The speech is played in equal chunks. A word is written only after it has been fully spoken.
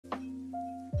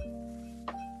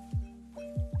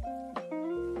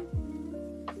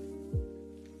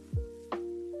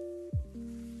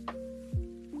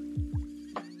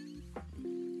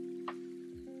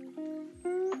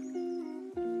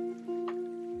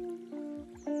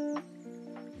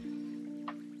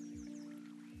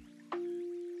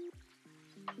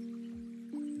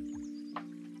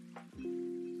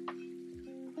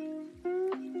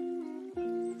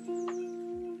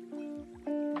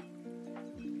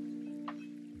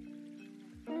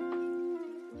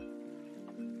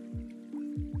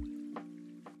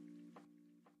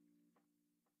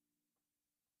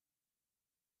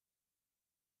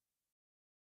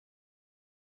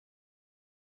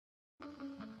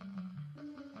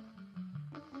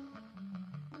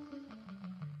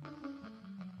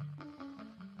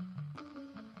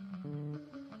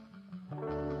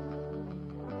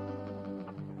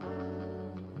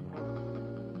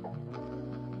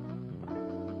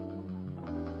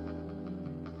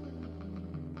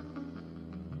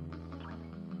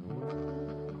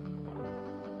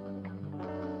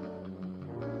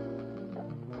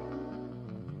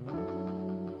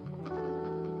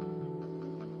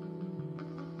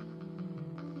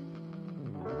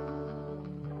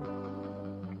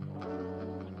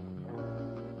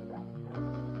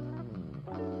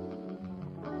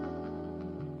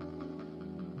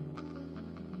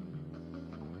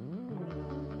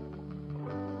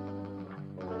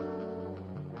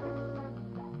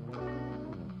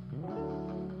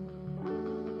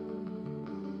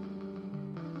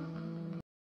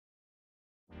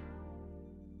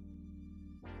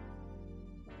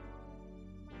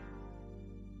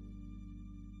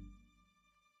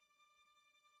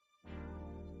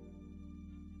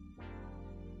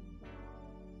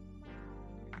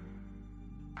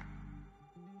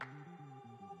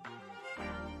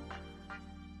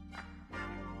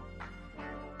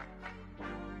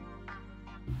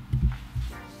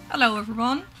Hello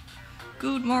everyone,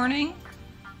 good morning,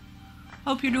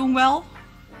 hope you're doing well.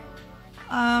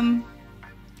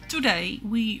 Today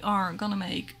we are gonna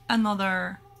make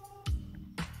another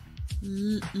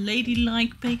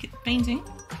ladylike painting.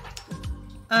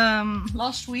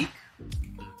 Last week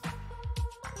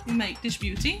we made this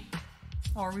beauty,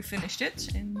 or we finished it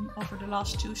over the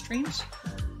last two streams.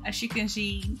 As you can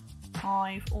see,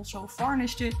 I've also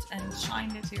varnished it and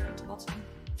shined it here at the bottom.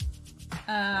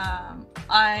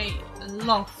 I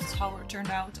loved how it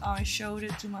turned out. I showed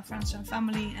it to my friends and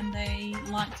family and they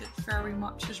liked it very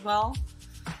much as well.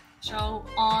 So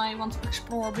I want to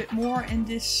explore a bit more in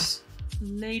this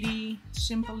lady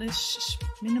simplest,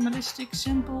 minimalistic,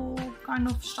 simple kind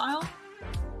of style.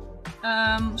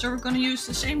 So we're going to use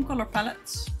the same color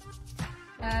palette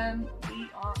and we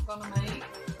are going to make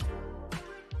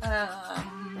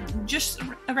just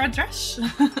a red dress.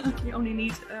 You only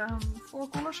need 4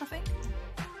 colors, I think.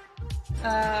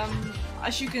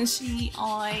 As you can see,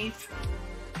 I've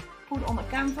put on a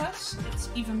canvas. It's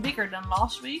even bigger than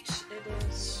last week's. It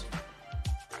is,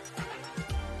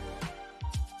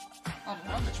 I don't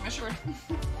know, let's measure it.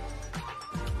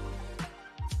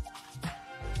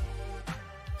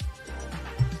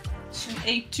 It's an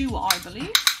A2, I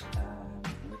believe,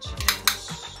 which is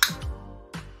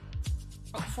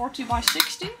 40 by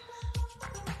 60,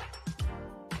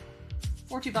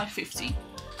 40 by 50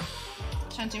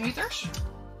 centimeters.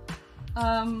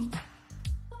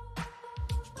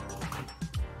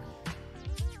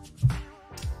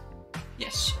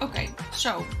 Yes, okay,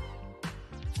 so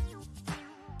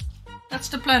that's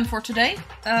the plan for today.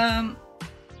 I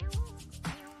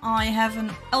have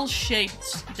an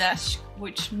L-shaped desk,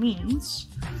 which means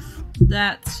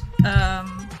that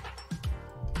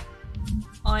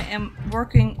I am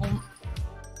working on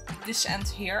this end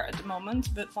here at the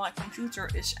moment, but my computer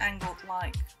is angled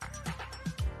like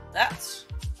that,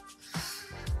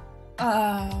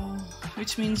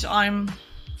 which means I'm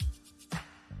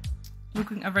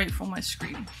looking away from my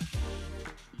screen.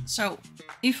 So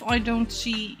if I don't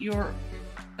see your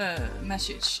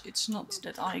message, it's not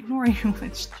that I ignore you,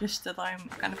 it's just that I'm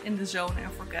kind of in the zone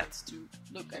and forget to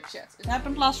look at chat. It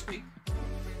happened last week.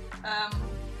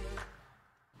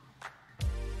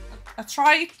 I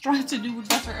try to do it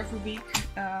better every week.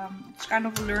 It's kind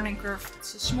of a learning curve.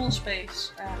 It's a small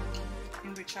space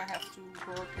in which I have to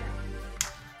work and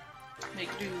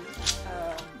make do.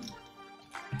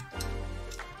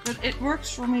 But it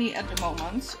works for me at the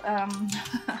moment.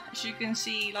 As you can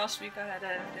see, last week I had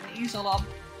an easel up.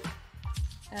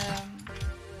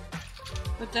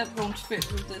 But that won't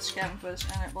fit with this canvas,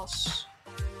 and it was...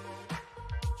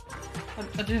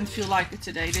 I didn't feel like it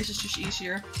today. This is just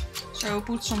easier. So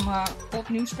put some old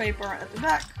newspaper at the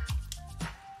back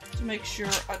to make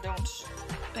sure I don't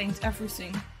paint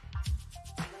everything.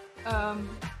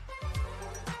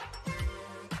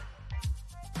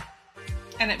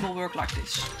 And it will work like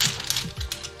this.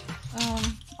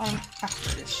 I'm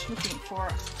after this looking for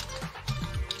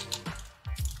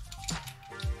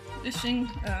this thing,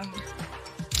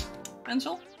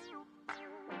 pencil.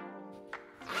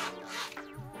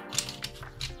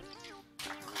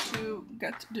 To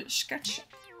get the sketch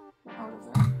out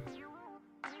of there.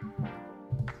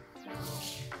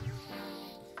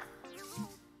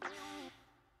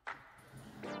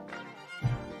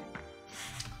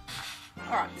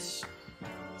 Alright.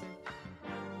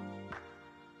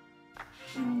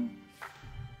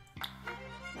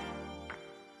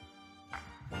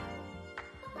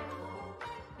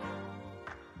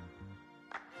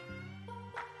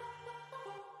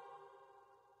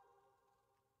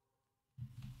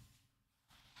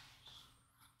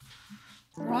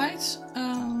 Right,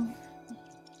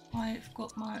 I've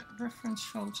got my reference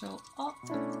photo up.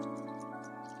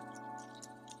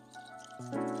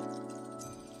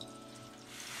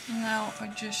 Now I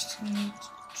just need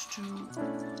to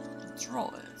draw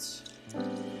it.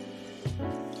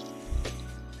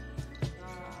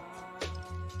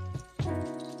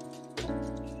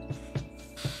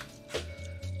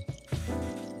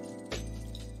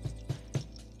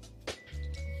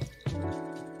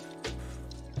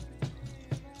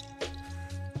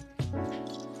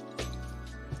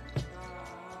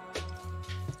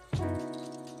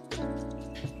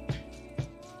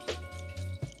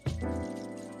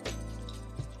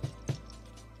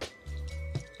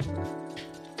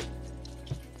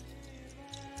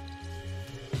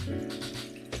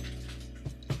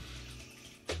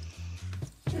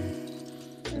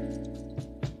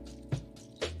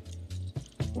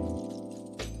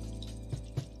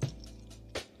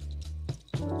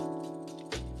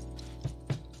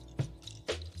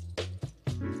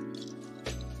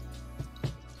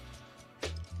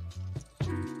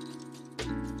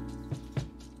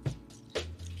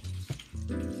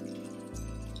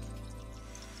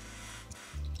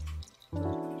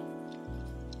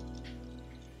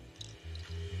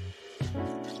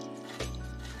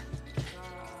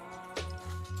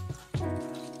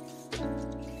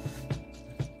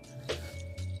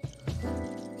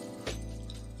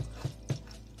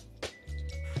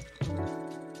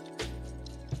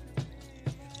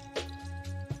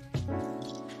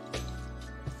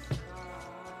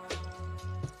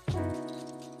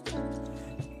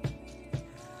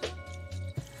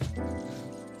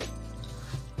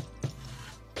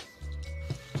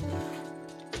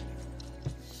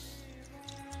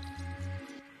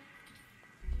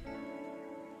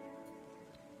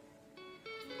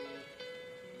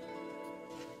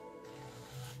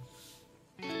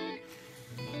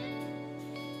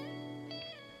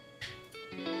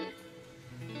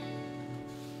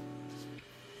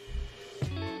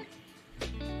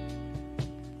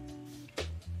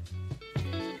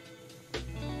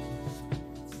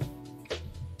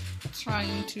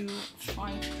 trying to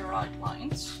find the right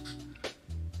lines.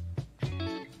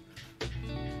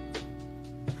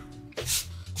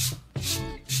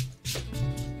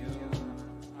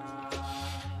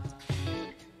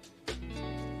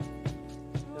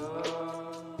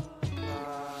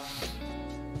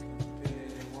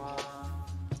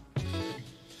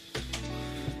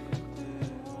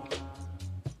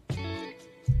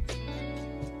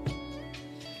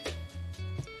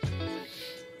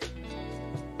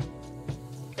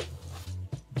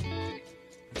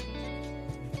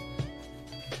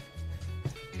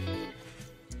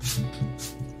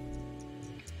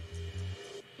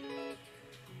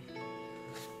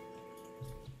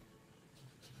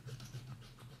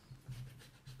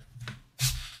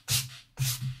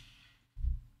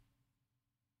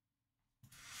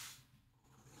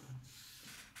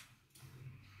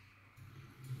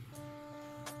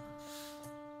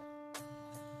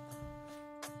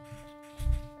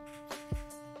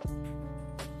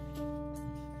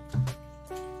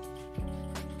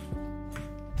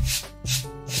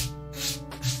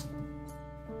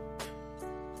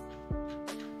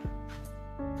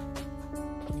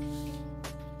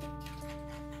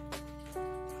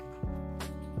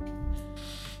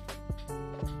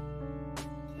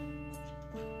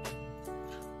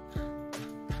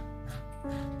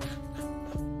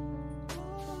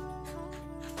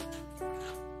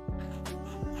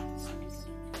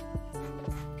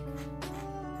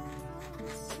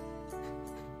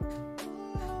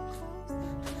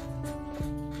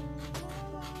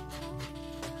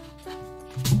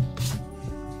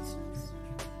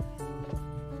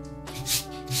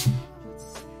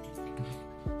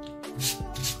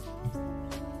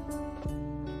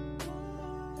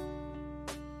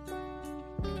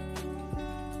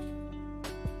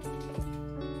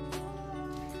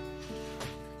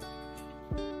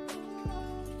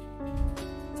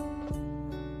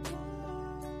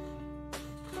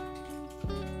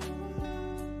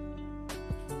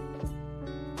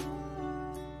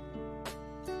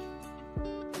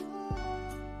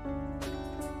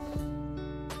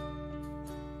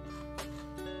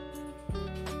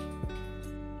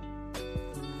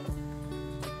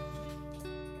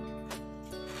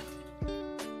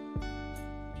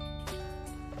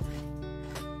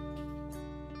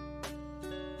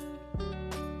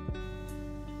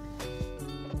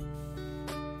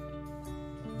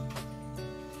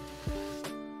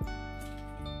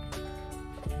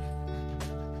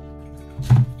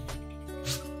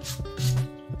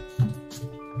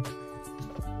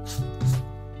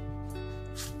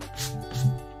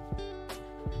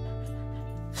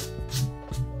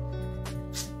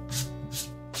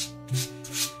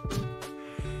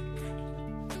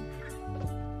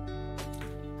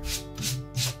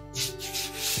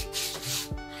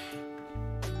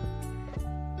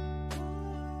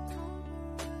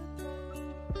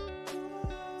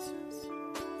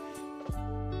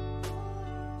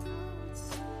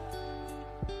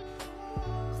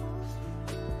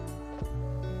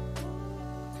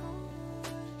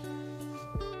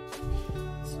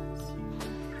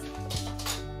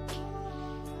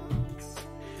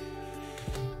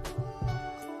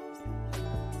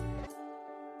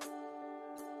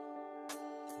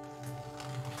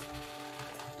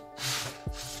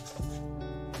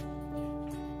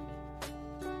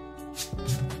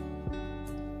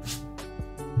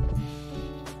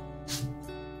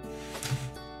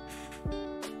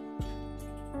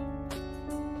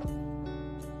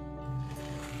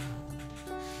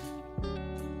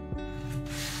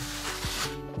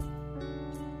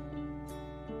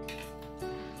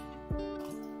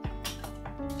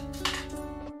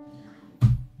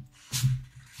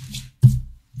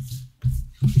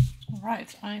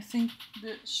 Right, I think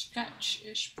the sketch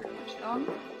is pretty much done.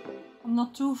 I'm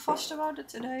not too fussed about it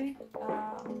today.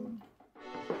 I'm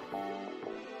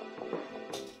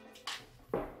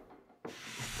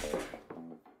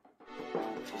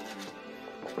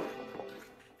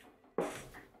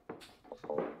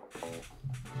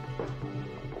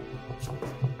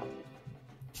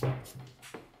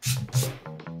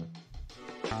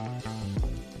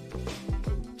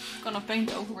gonna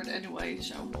paint over it anyway,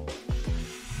 so.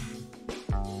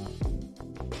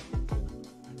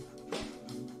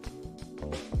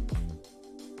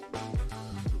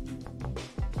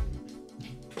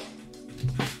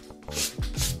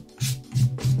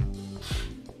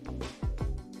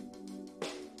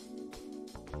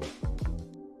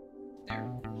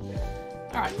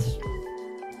 Alright.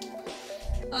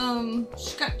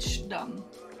 Sketch done.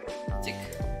 Tick.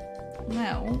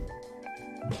 Now.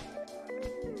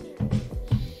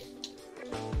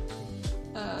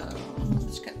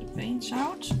 Let's get the paints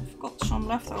out. I've got some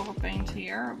leftover paint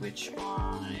here, which is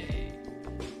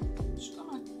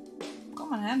gonna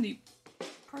come in handy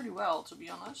pretty well, to be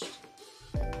honest.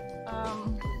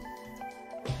 I'm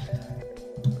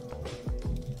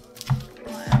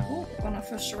gonna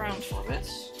fuss around for a bit.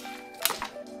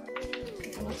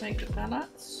 I'm gonna take the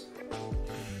palettes.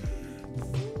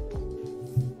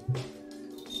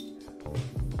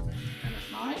 And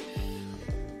a knife.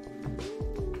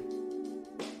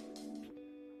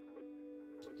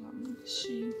 Let me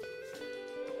see.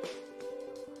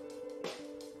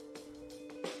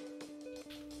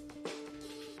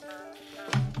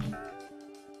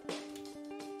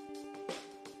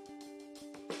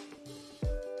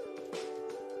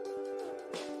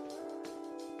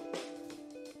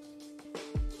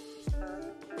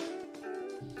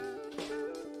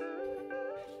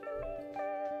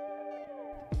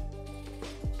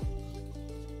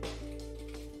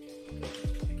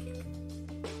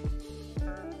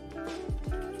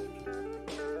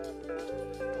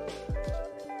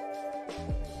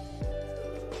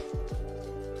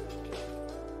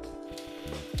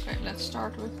 Okay, let's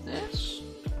start with this.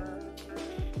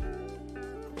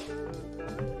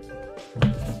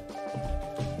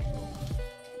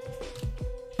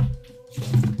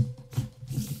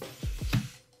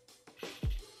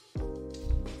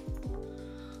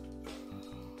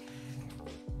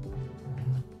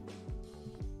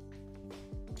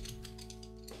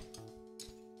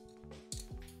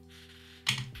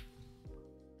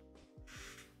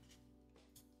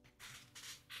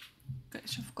 Okay,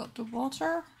 so I've got the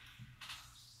water.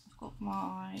 I've got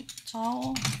my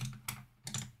towel,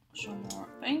 some more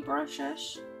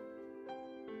paintbrushes.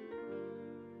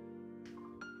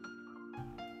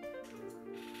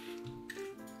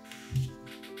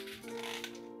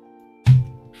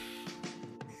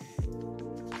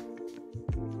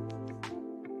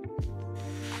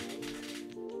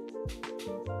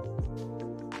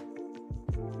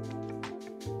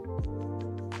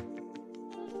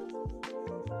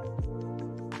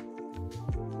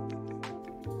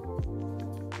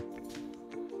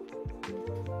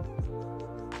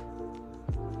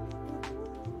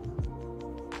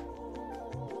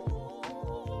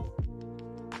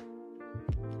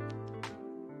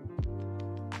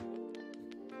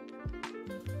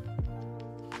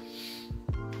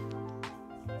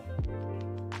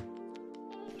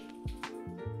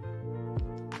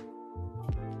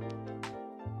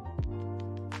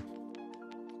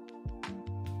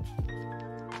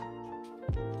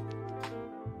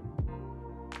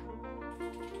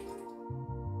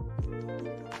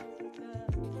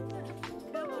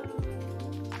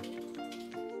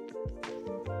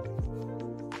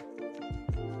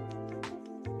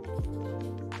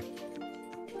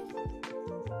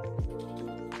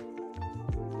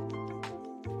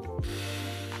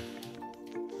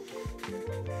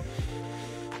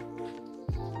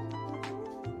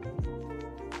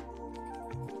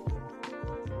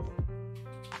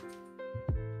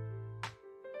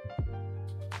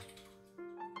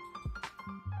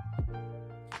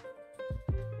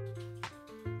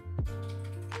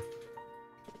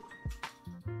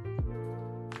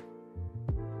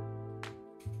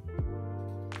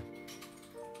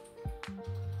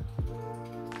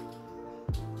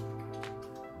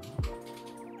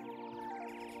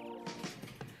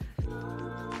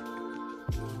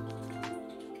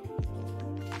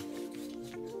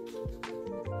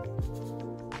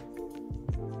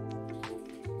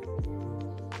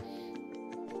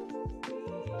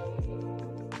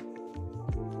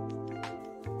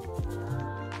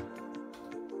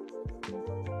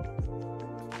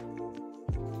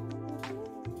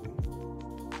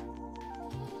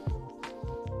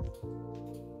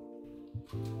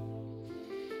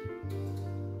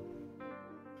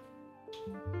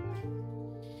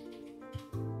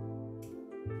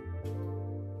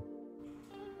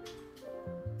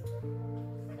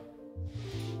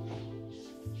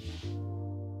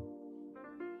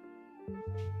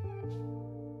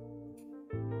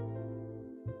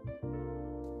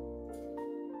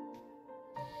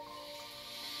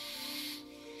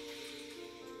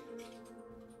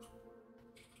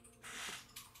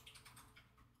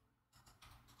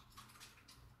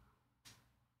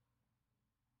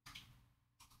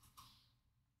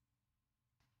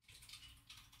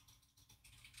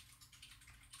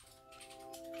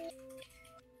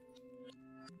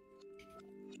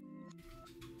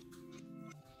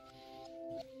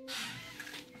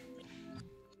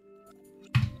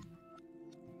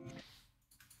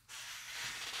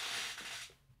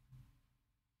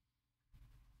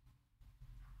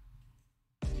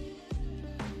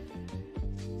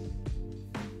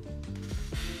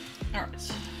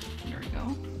 Alright, there we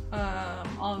go.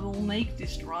 I will make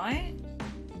this dry,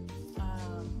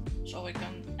 so I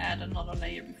can add another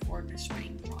layer before this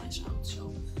paint dries out.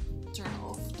 So turn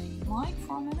off the mic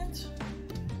for a minute.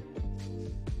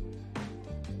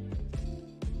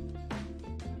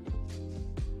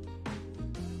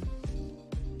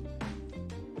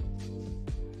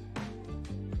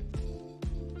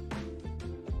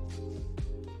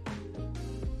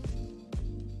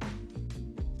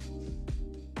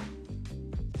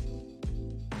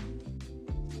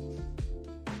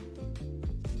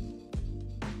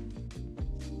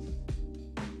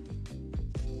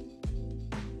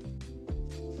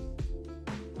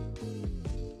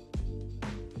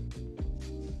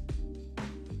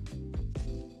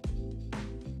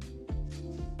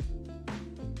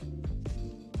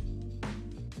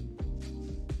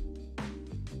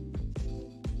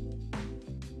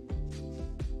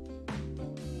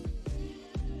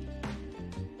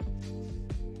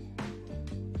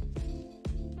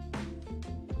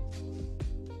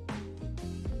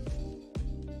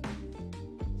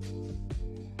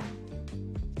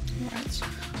 Right,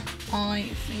 I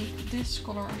think this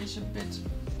color is a bit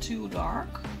too dark,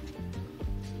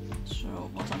 so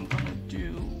what I'm gonna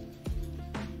do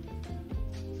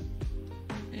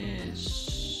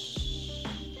is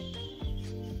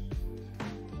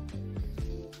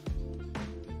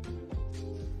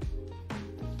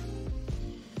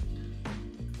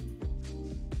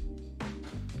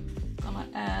gonna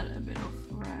add a bit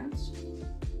of red.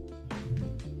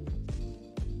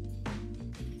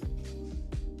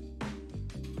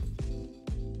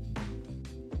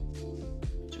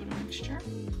 Mixture.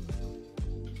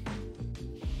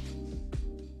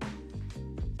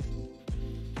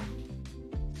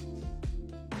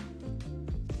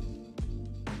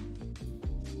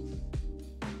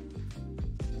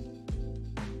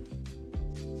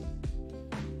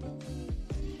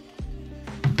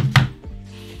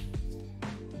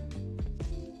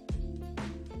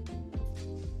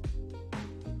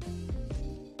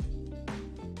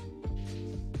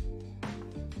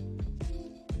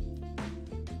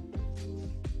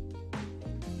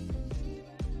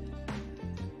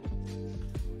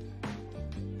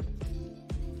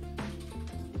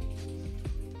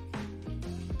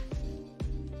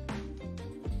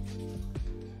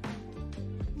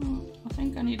 I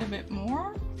think I need a bit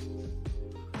more.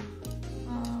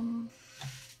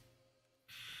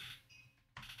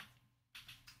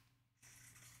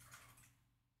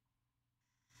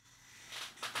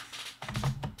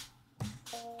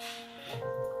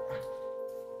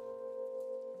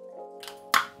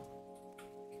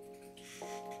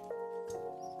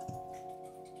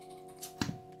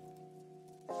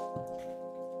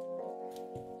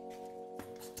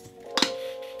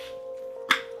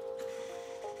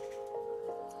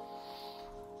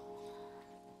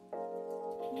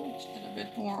 Let's add a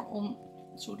bit more on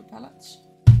to the palettes.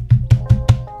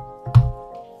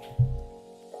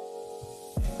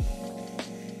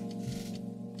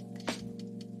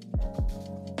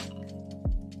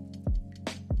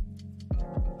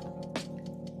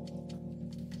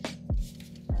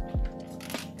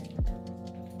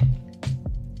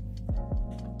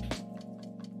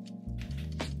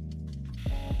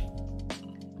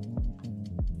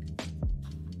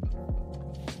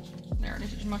 There,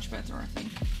 this is much better, I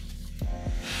think.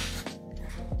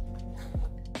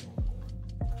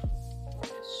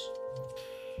 Yes.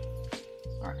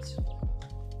 All right.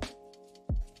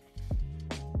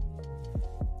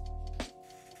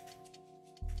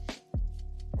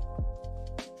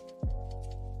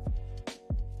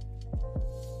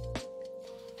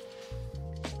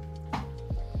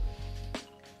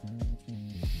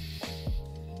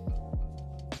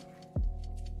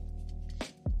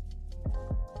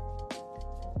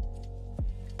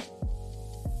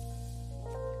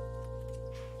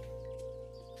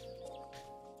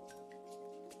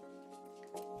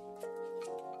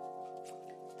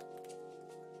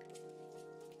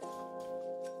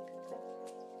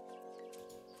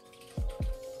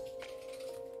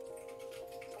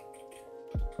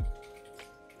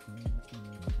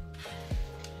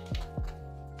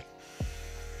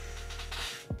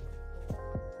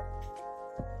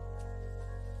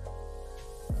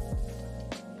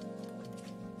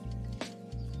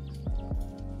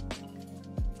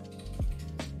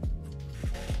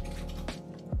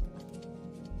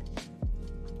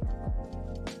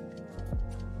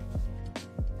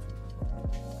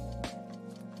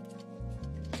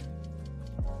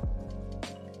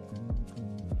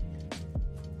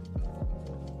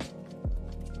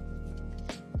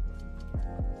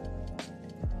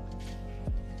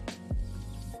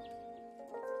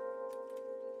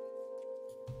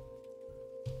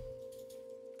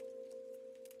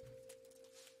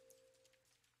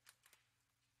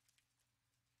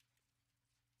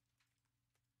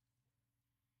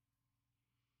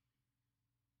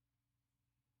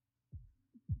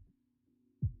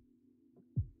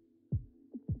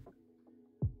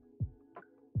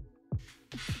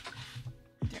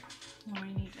 And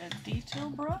we need a detail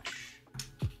brush.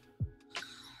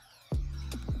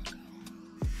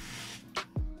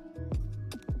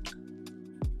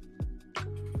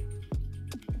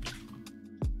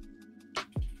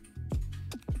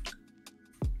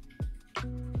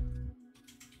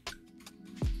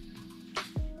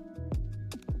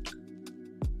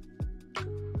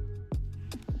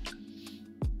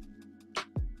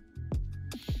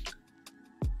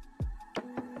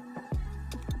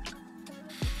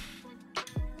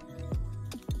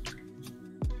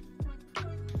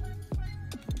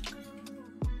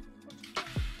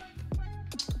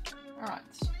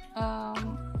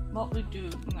 What we do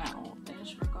now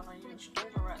is we're gonna use all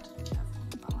the red that we have on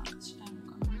the palette and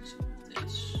we're gonna mix it with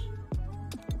this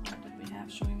red that we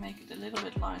have, so we make it a little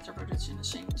bit lighter but it's in the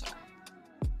same tone.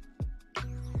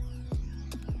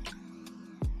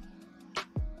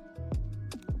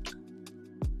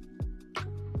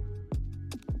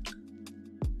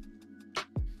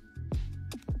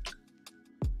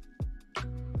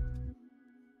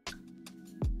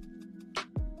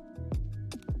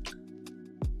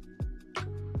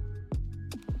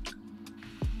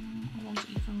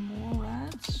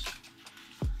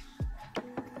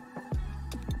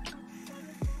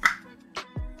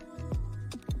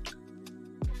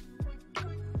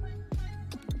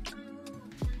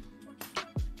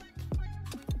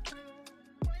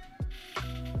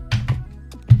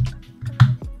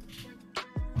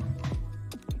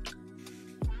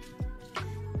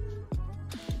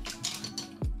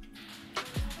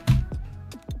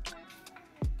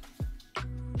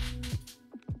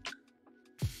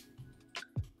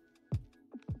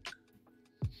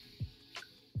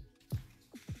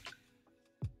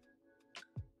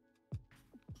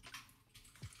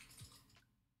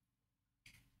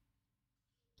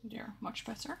 There, much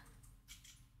better.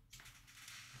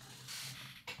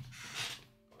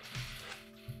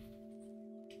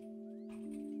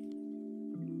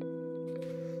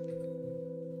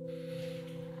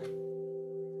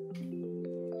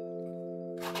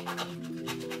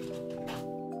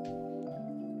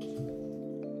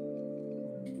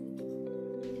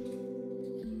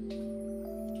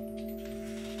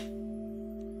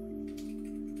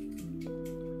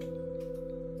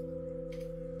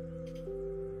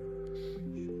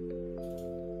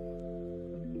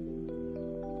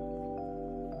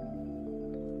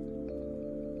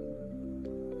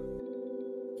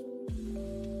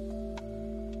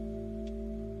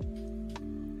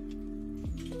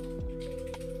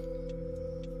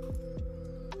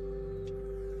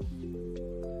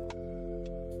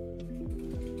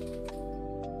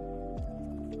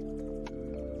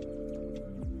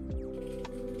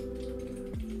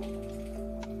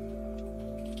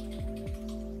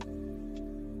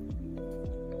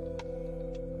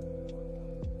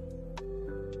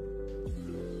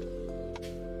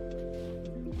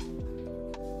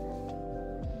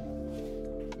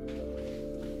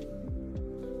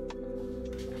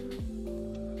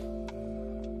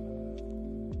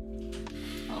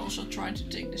 Also try to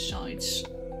take the sides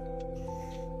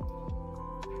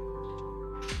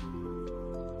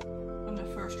on the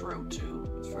first row too,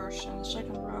 the first and the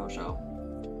second row, so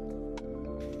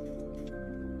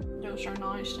those are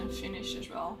nice and finished as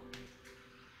well.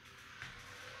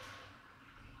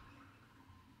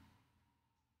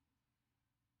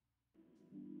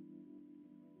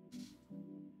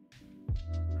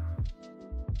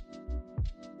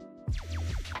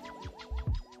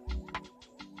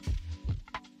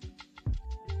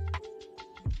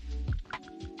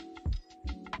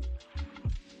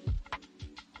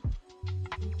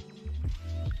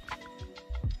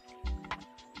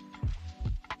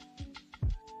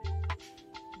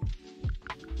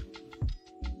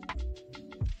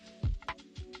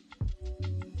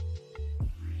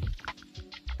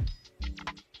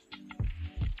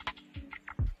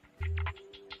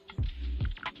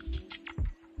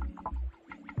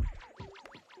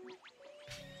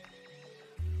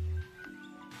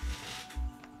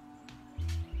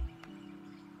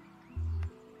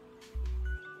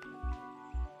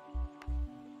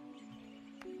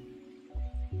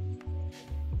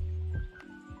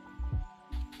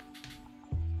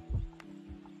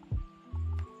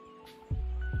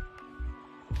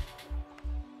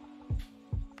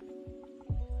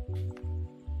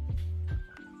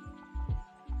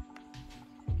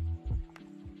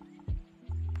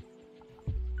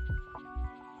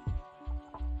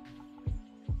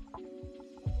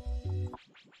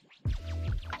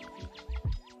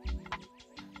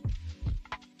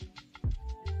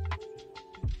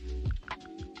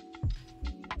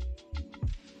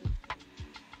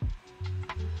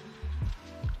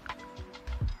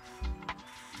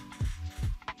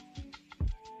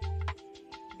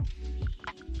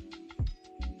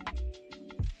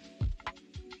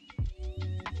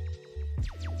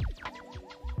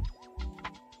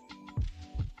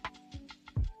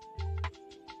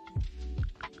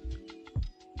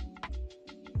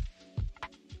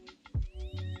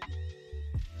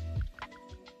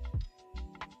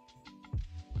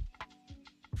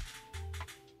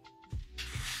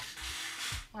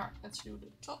 Alright, let's do the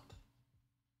top.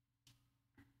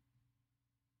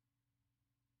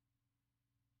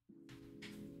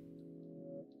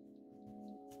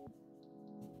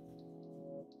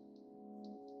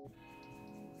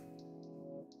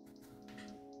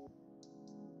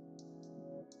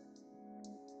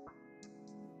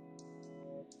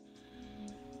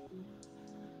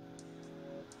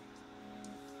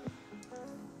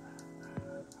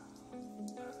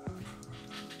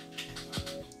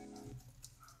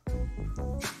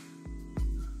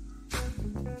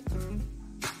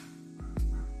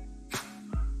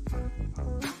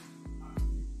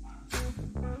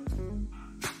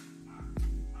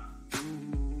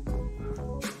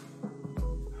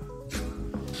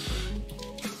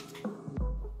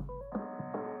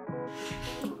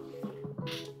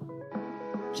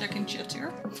 Checking chat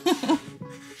here.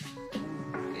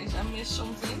 In case I missed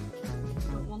something.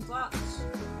 Don't want that.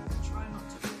 Try not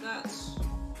to do that.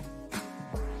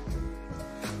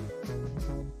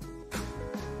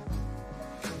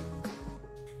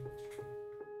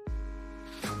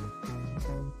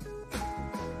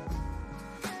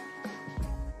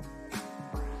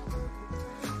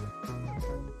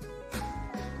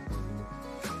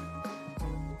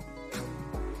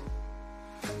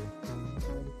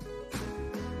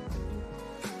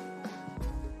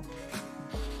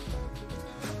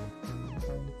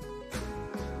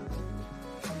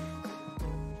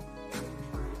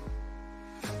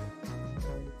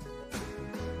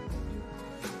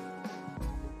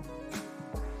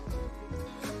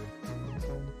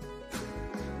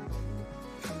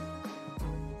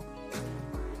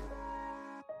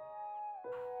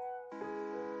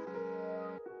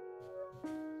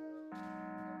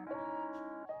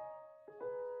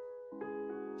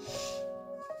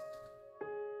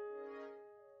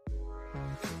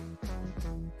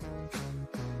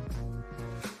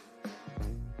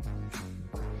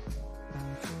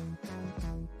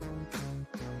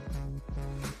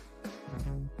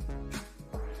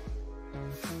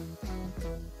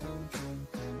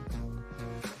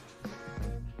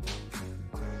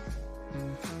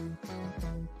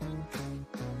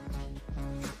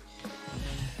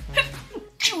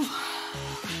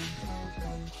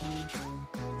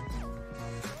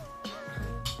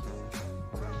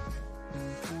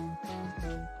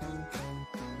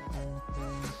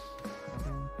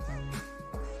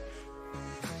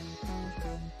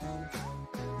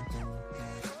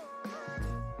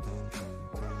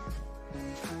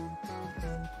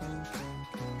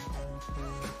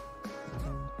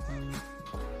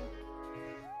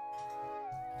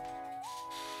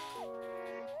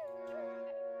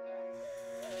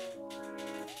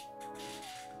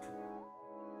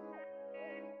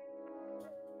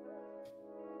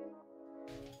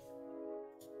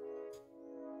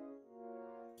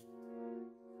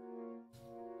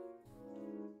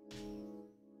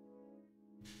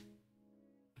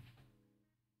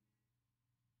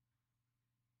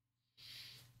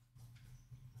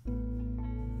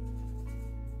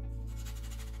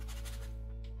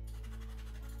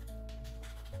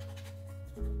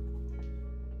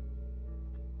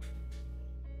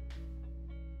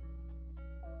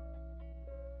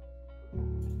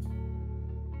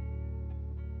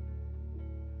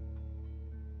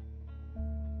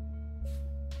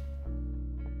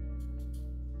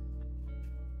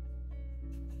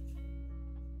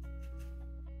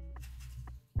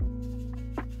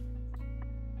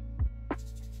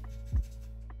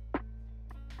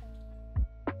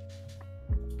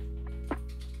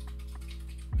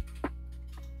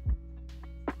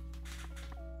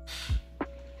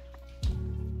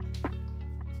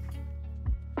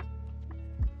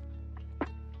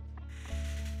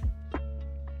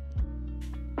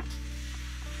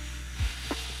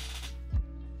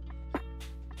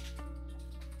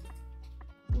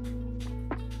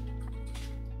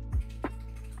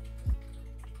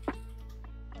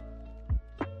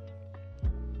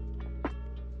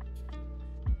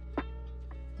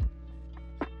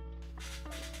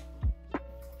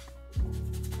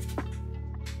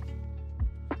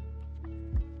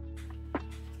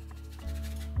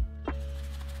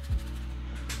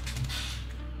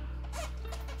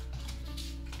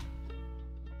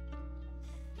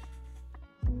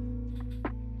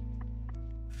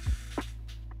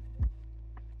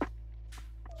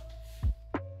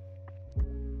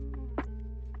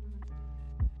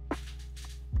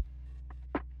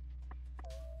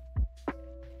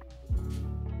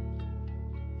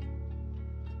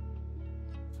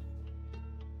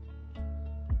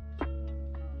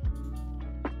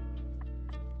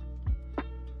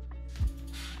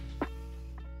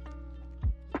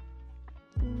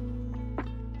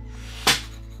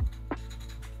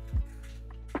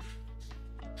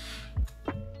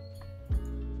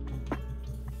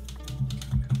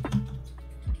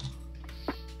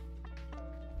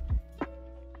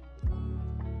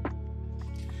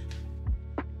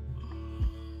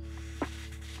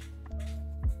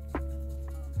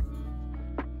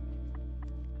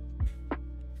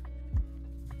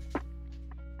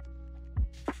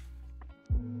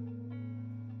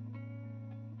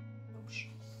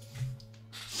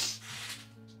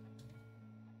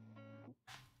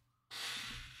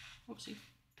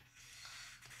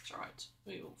 That's alright.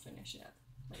 We will finish that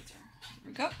later. Here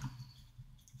we go.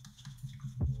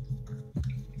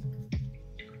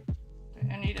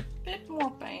 Okay, I need a bit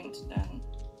more paint than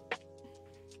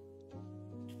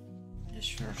this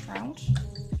first round.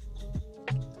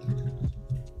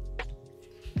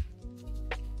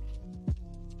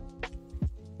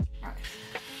 Right.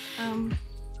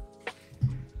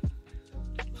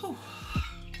 Whew.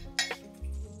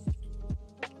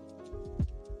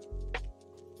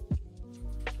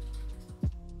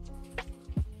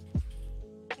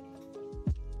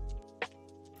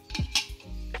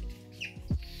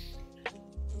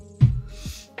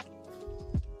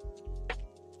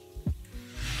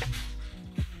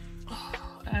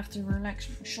 I have to relax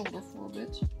my shoulder for a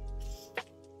bit.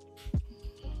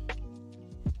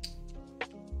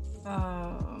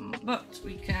 But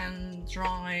we can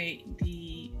dry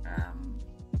the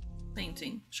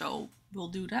painting, so we'll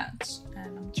do that.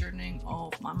 And I'm turning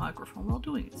off my microphone while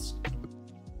doing it.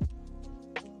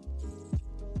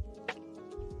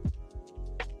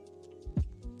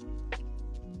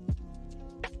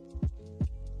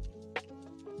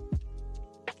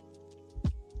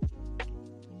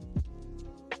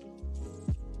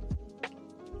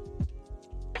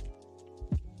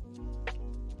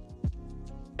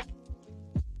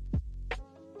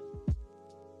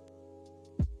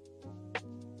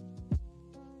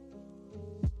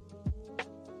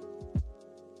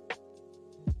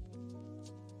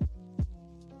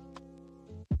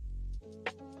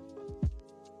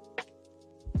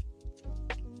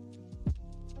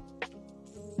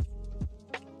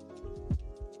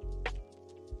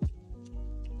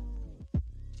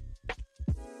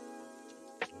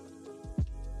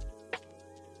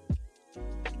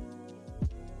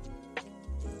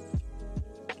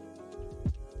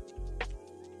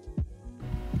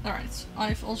 Alright,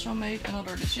 I've also made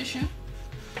another decision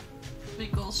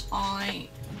because I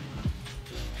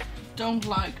don't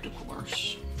like the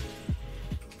colors.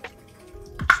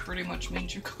 Which pretty much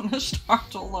means you're gonna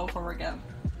start all over again.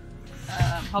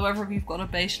 However, we've got a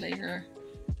base layer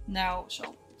now,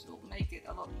 so it will make it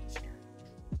a lot easier.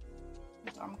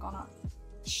 But I'm gonna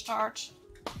start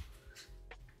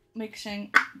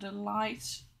mixing the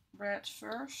light red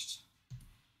first.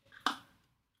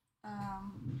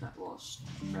 That was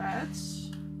red.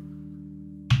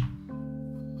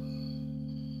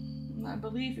 And I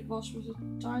believe it was with a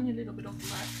tiny little bit of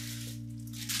black.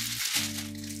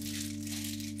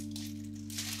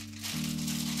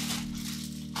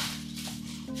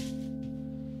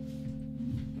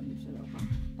 Leave that open.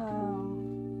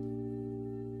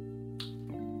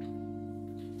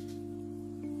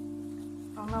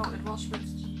 Oh no, it was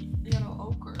with the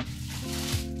yellow ochre.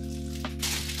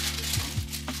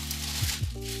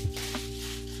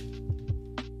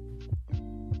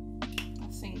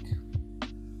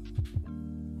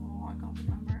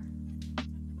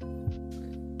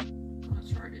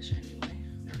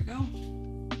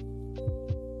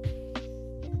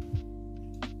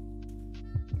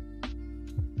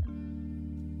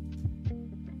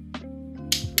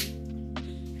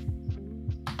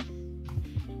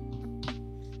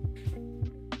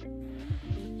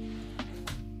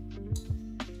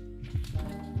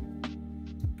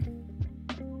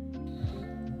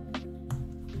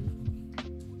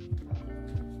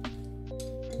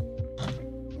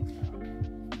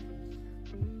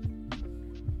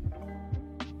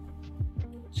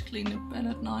 Clean the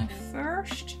palette knife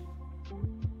first.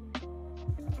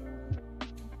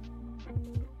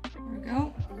 There we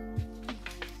go.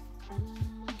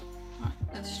 Alright,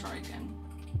 let's try again.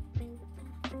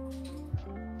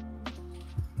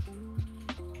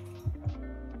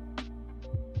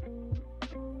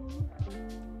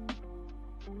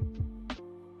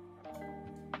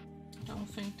 I don't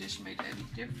think this made any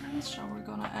difference, so we're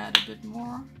gonna add a bit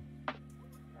more.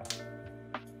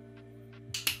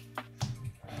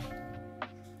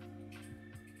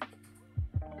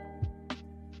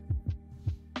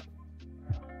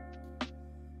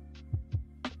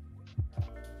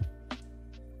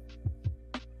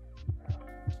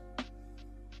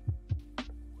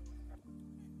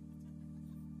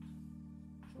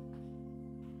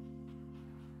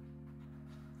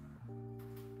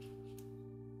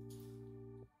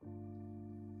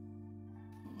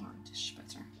 This is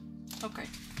better. Okay.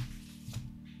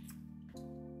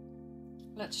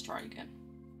 Let's try again.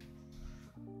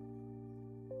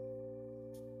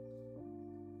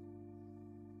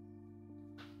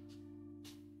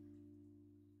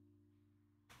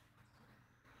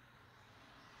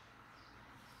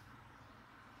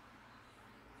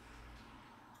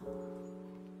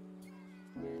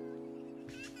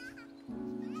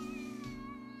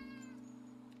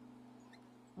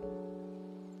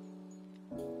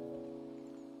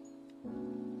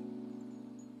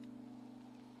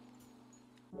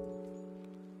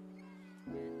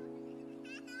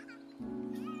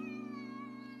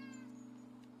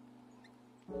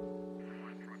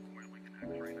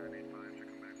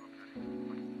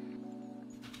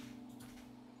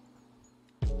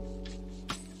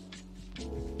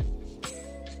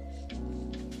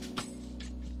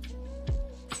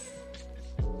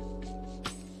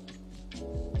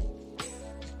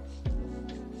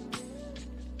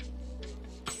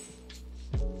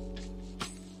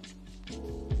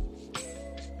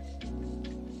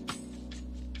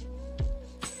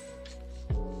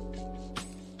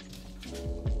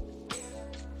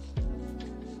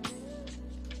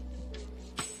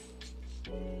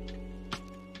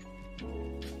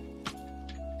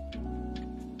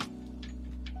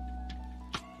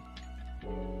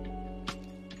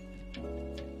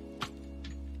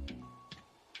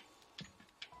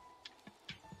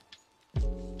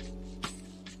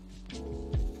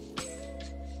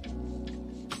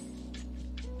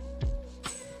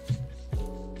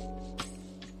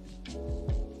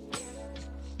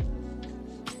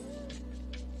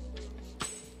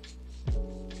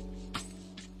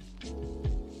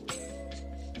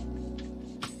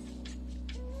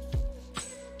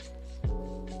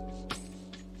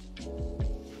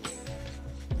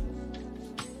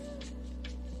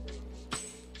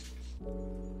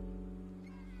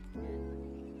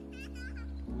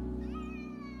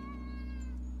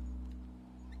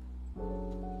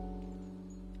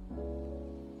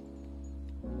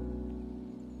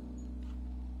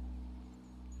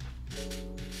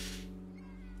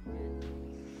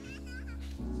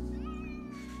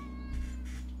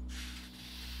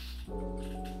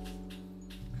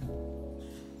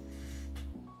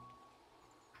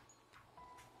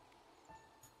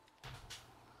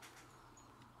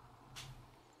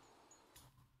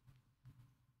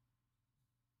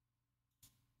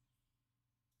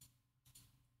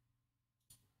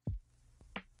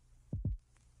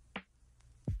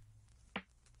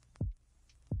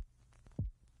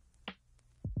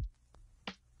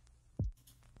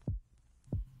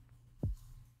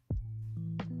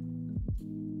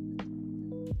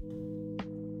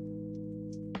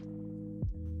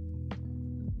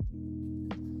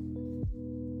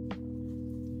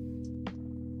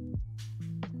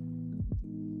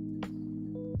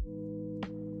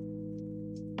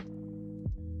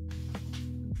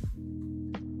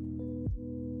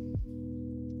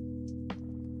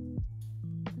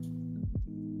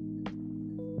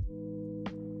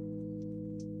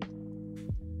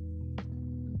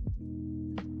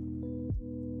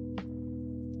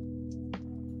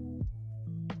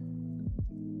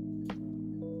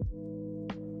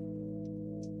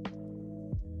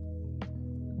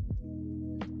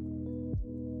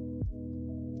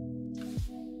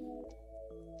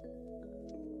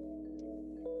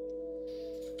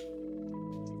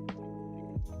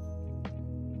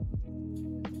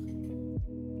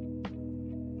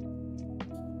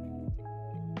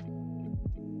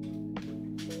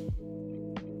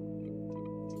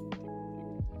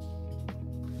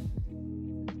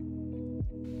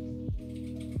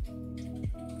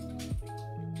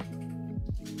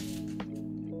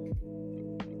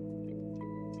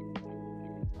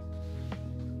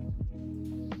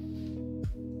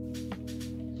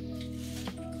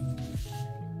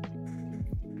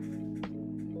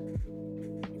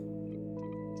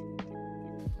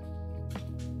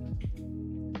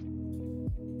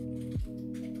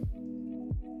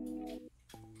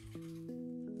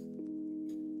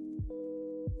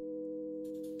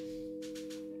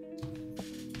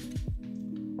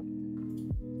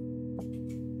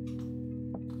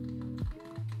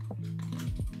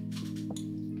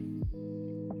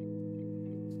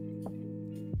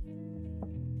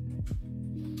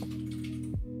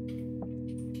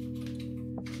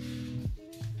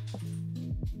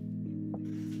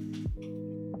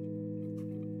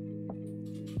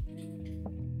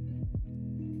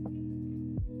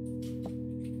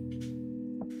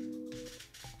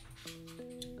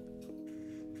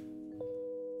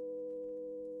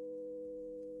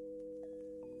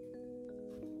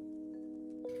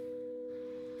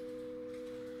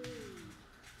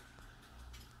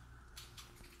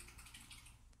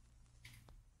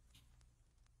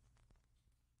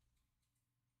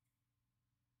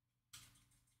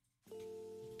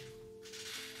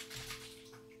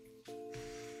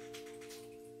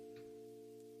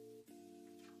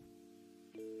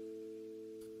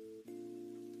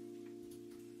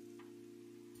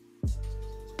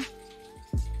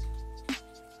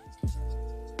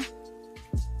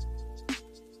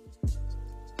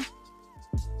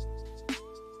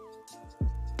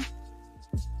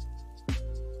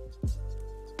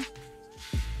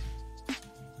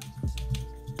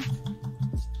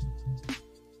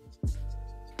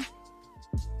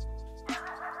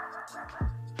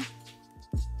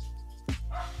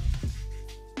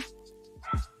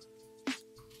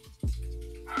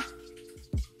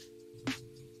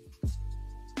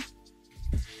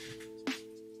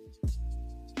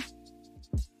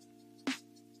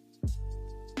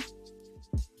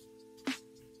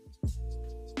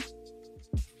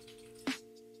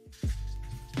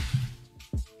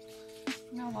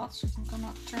 hot, so I'm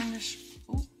gonna turn this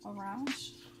around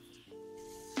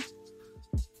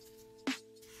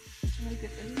to make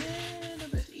it a little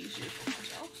bit easier for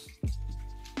myself.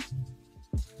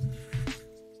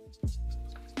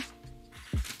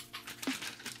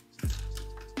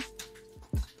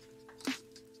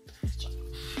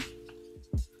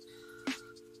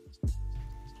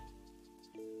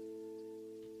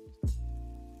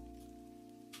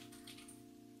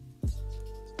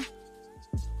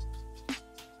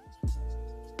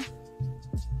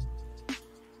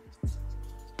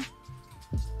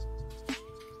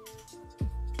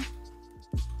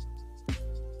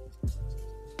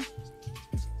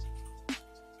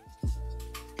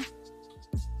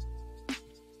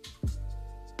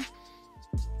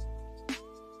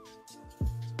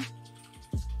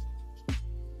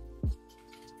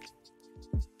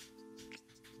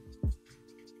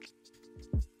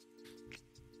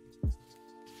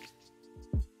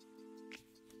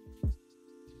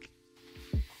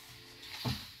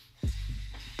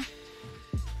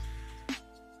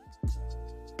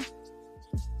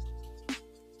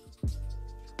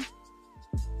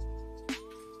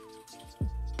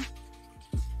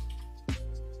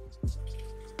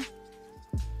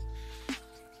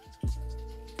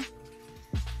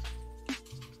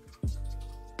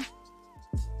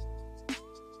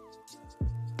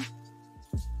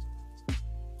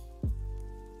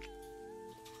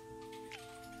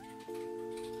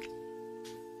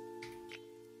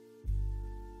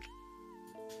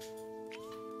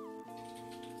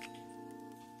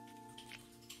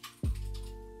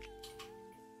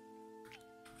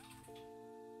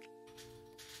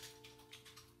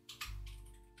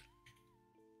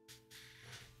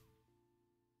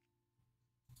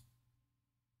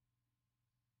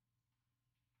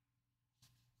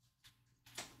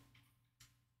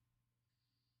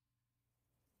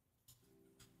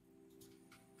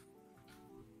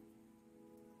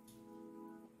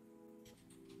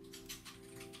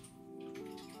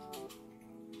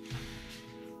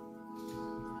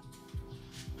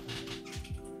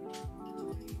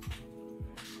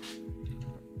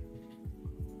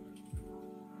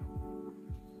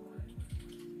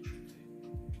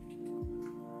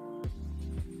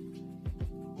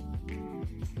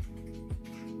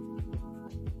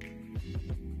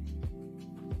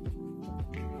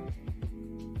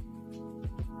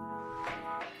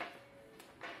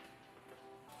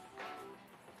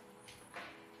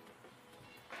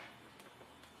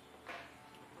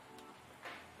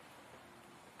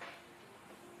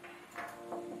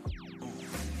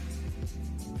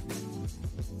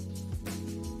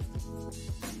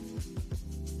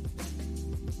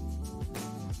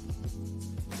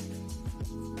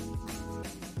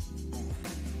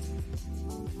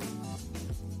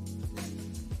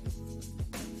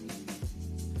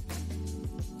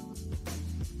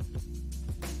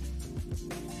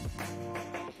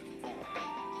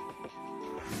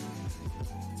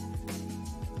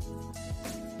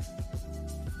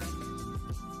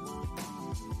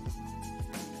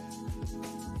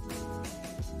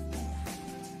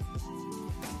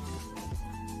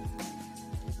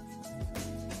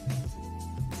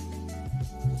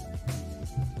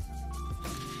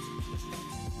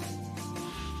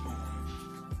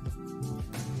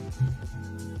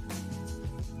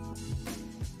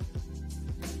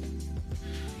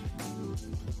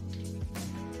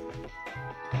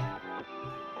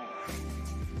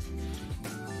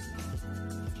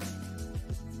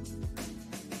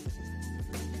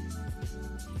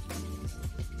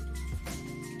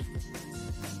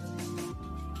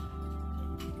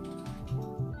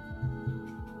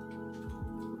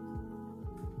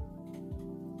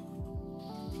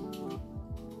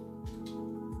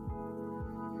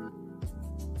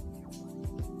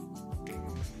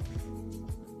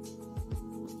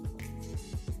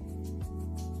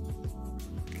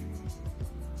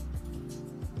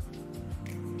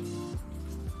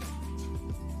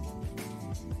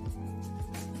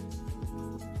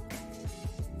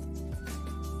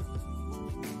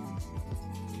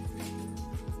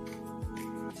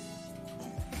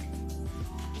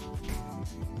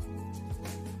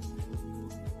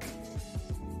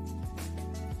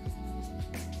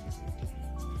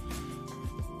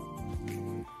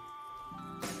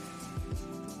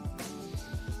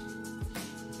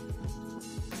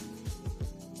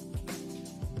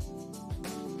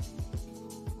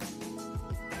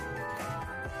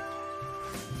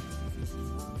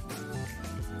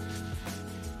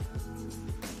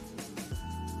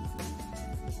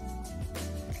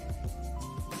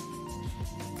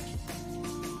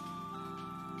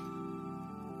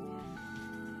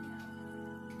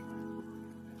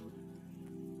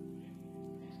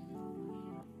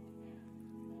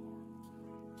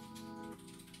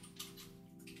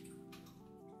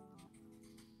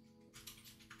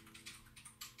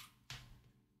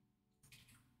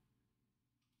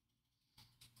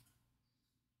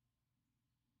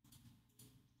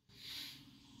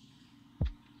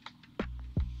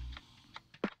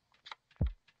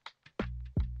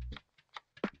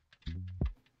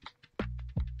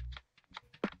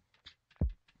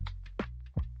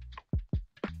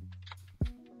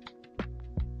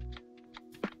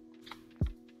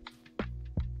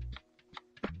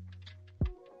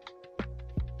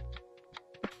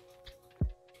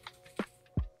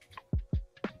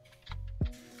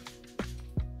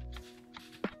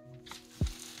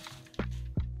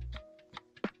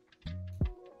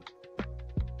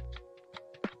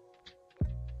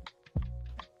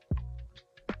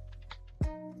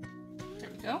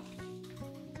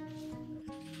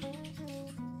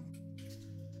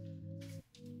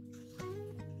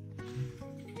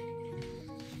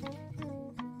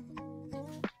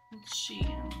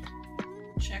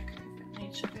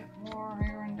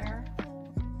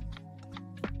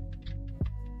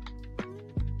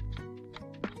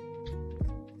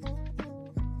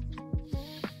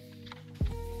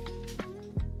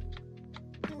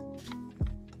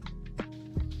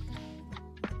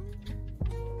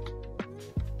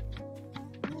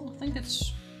 think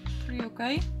it's pretty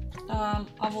okay.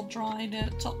 I will dry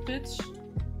the top bits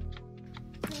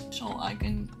so I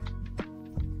can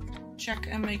check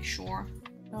and make sure.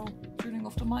 So, turning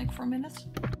off the mic for a minute.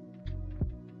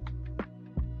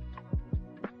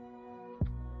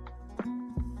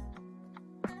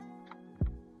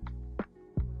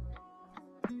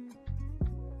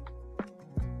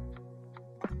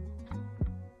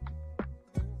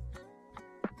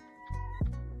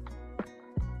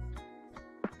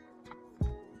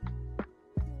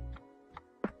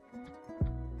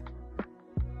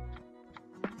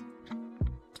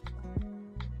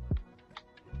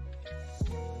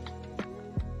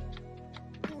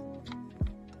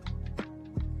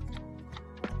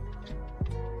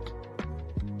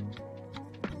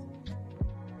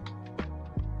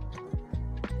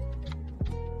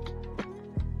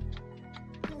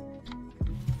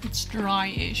 It's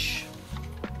dry-ish,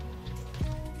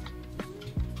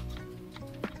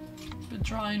 but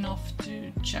dry enough to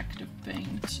check the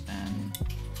paint and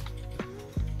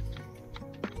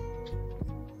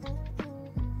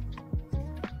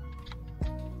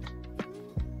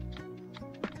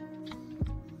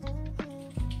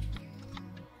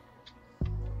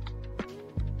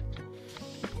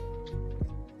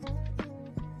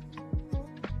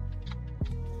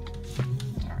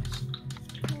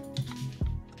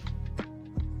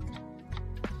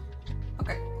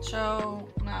so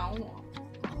now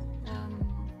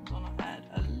I'm gonna add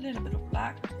a little bit of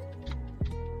black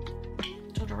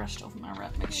to the rest of my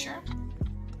red mixture.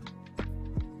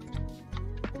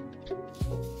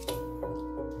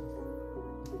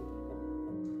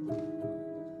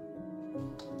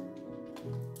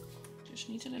 Just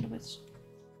need a little bit.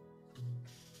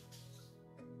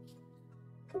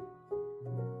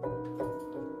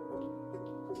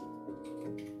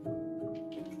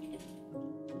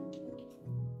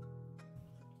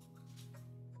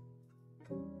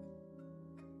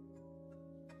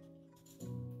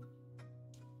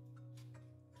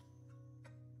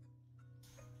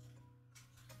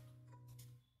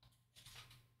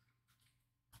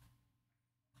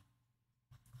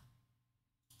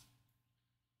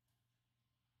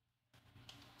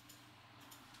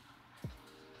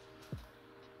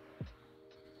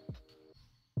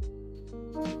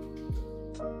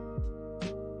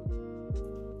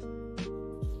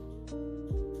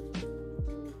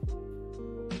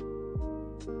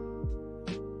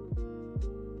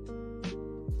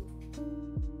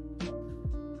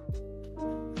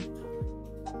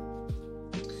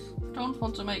 Don't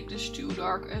want to make this too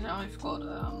dark, as I've got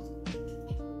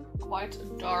quite a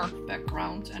dark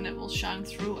background and it will shine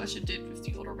through as it did with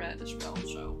the other red as well.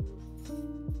 So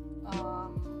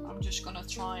I'm just gonna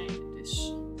try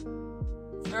this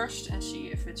first and see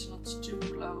if it's not too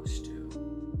close to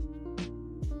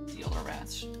the other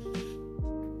reds.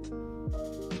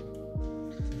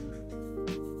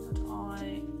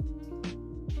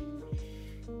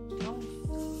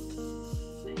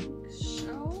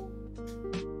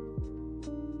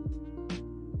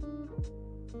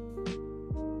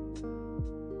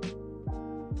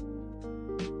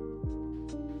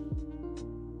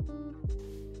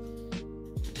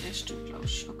 Too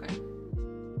close, okay.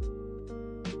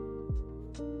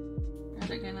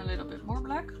 Add again a little bit more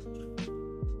black.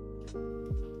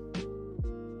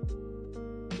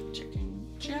 Checking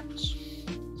jets.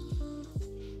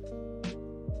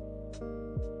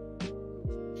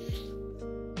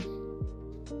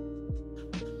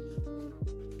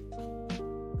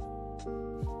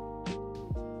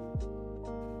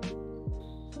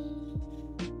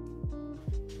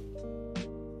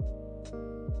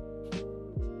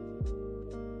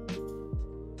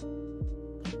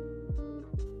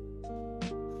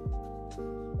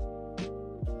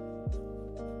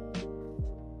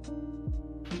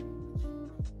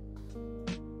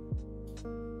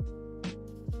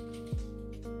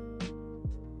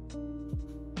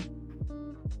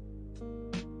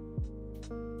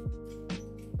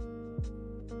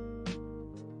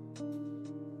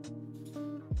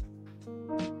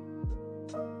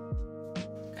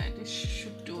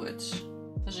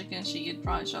 As you can see, it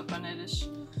dries up and it is,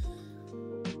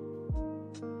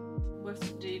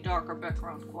 with the darker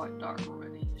background, quite dark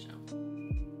already. So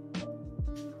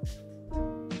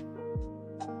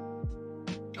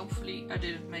hopefully I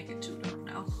didn't make it too dark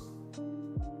now.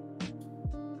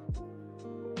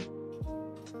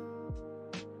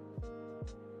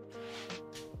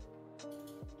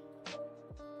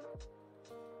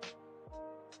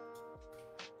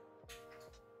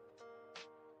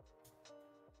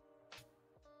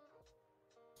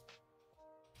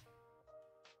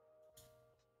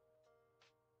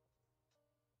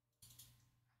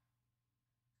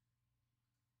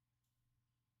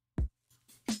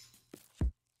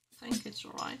 think it's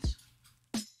alright.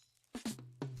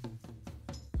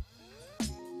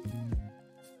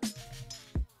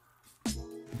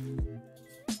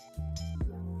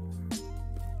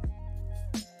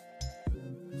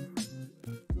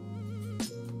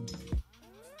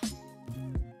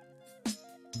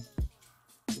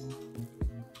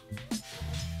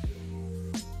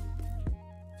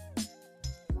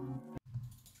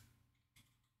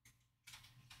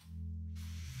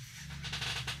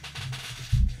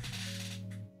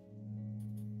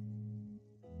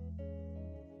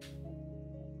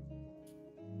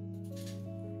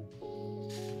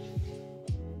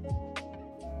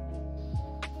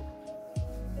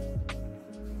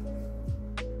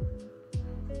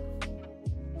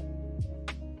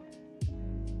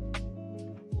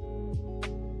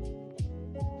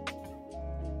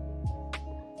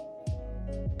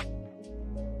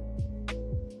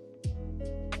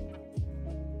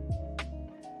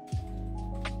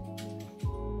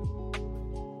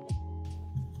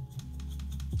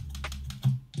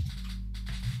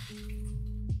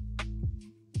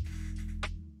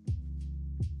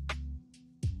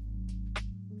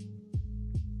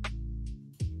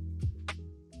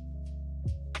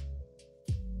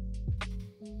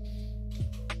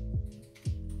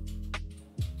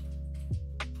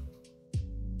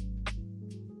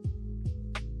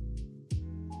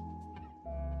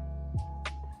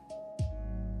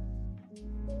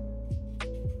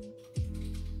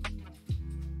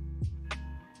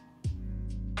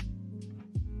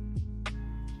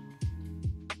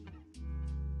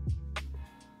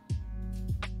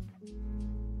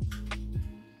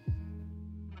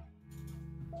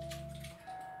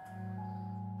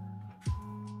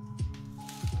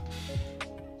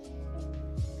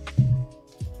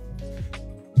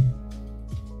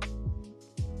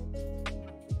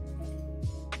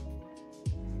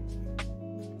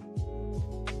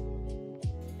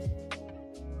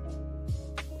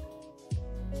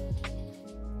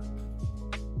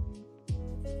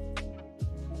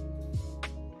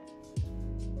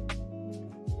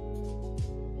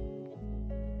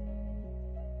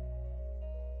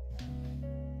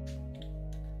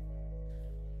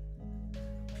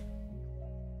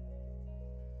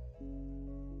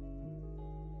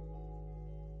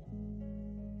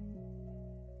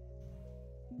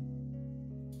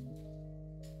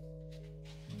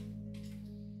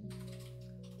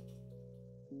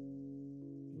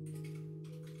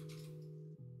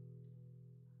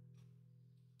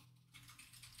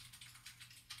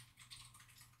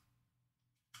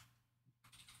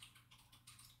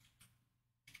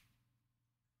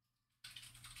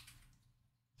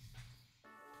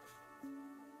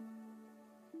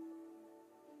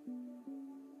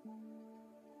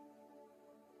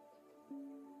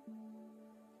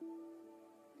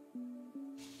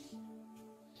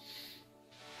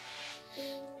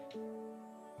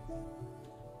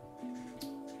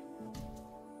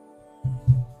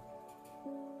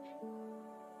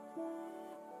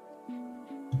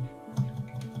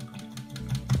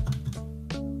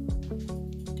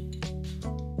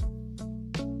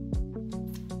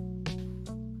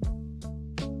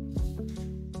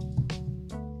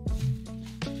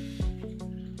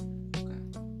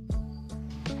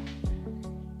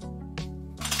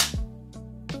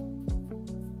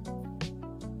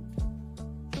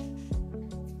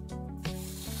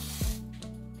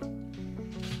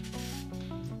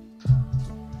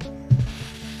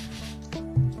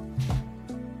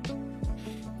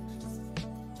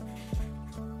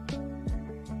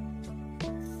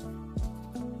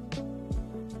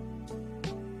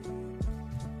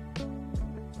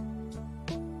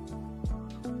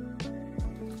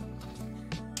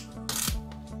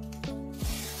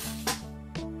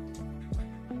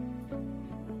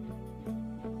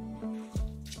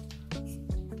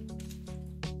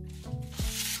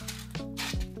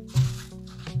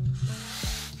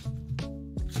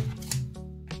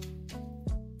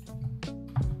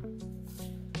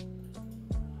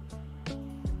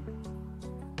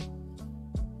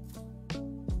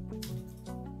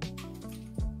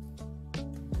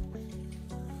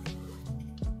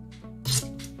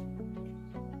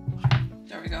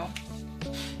 There we go.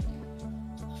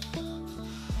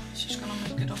 It's just gonna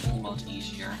make it a whole lot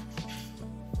easier.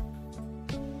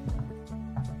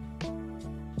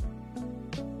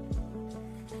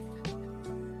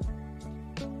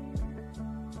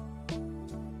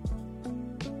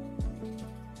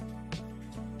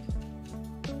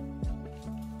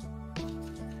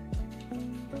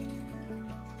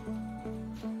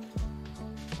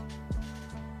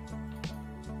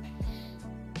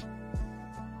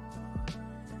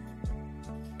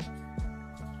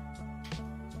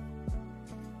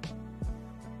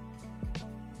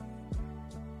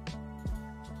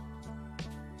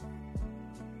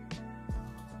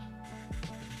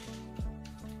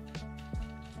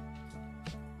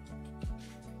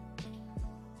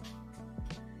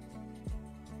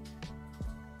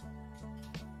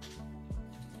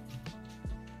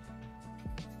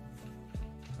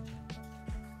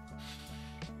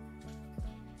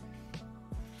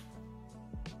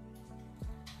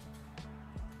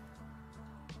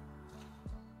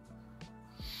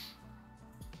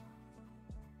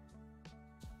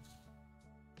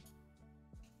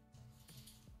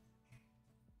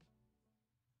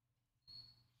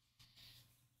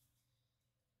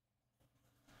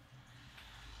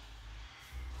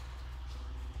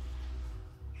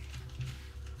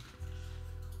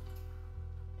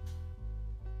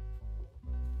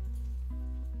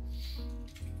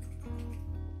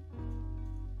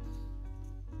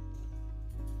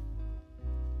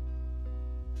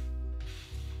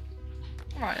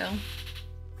 Righto.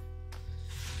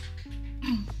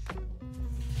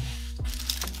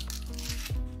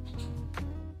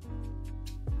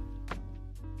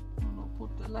 We'll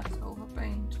put the leftover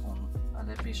paint on a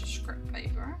little piece of scrap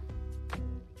paper.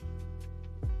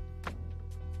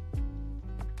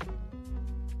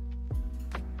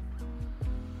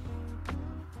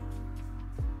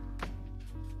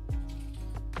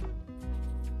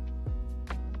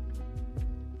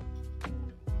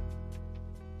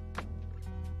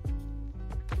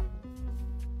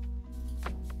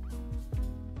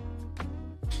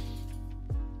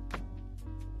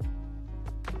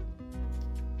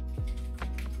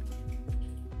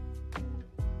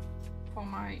 For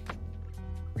my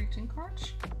greeting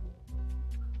cards.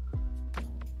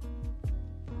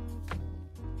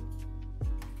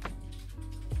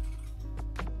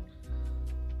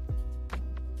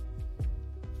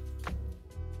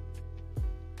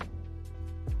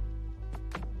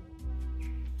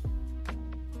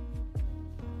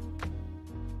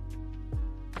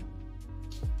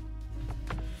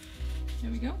 There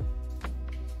we go.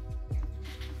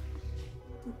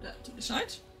 Put that to the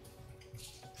side.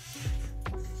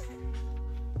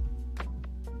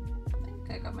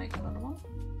 I can make another one.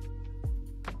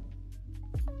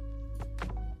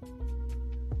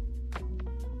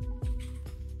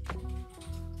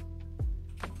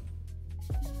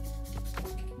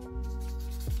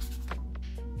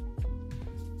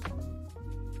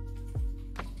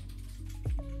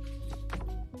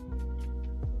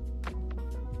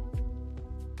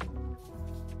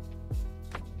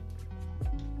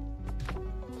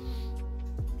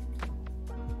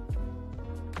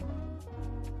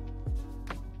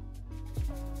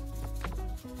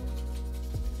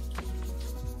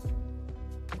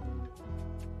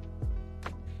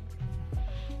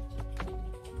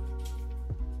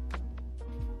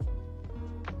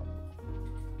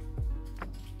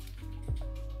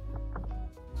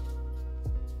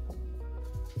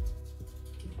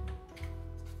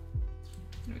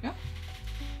 There we go.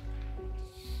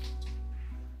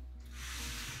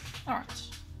 All right.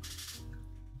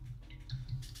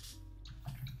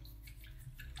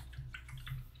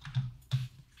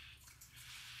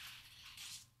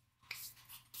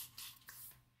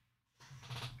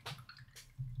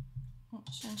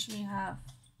 Since we have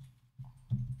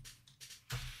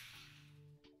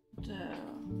the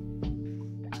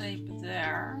tape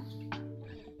there,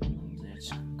 and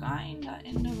it's kinda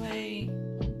in the way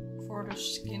for the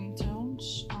skin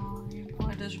tones, I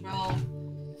might as well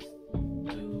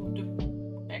do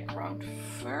the background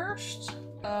first.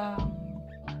 I'm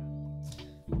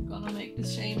gonna make the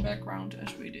same background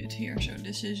as we did here. So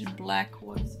this is black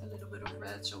with a little bit of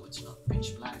red, so it's not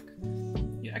pitch black.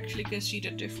 You actually can see the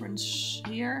difference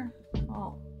here.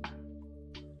 Well,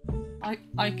 I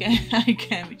can, but you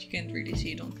can't really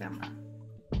see it on camera.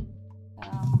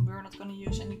 We're not gonna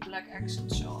use any black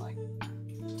accents, so I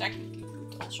technically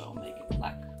could also make it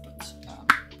black, but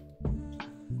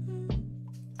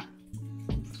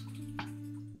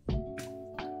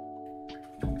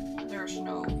there's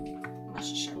no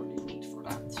necessarily need for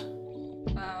that.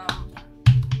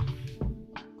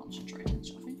 Concentrate on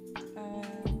something.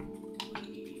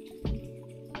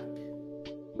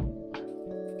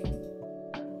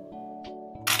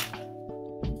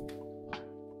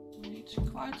 We need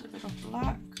quite a bit of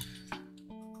black.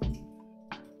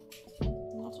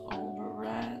 Not all the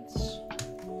reds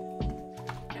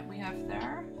that we have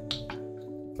there.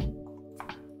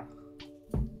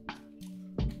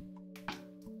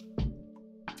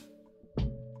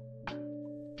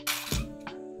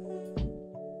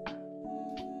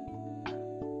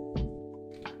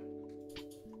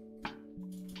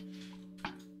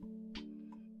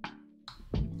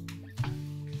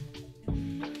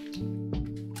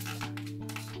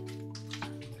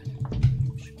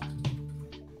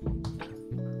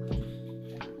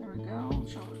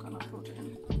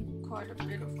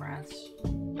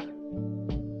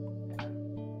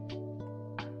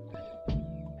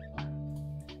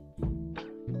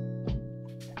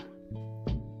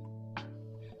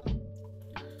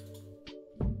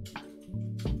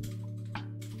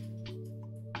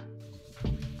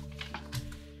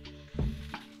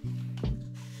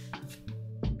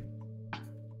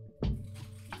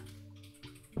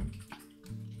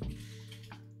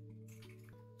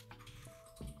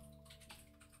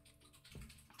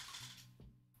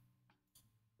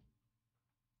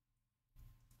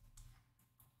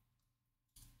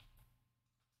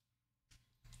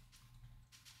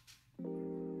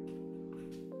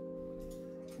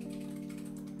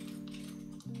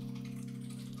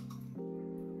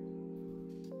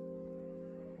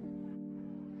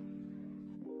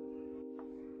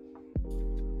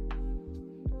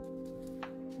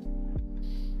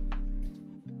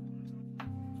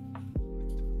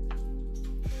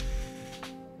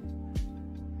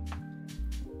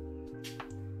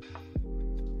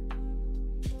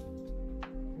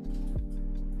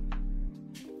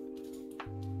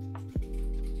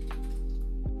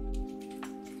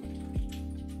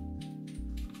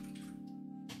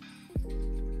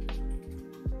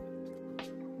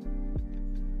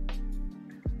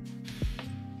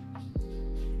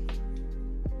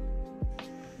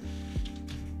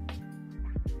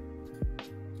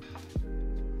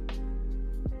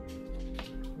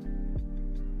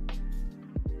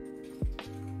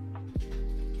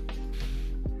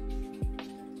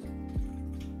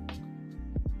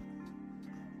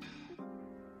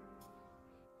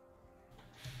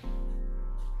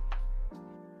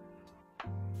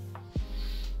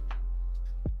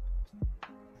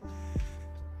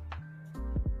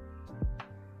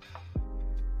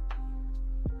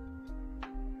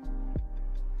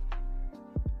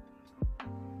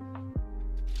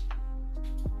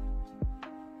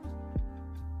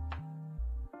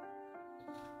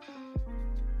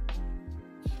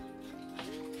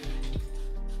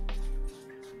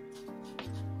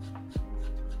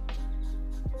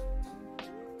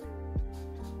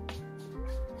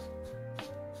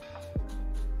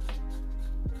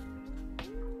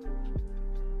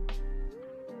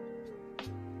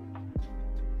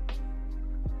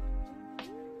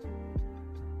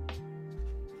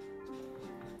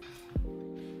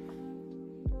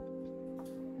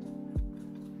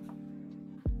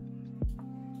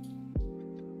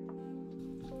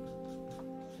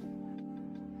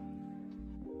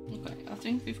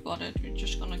 think we've got it. We're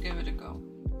just gonna give it a go.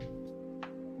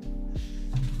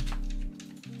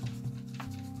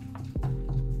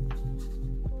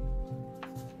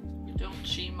 You don't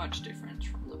see much difference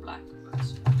from the black, but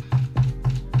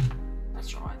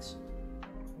that's alright.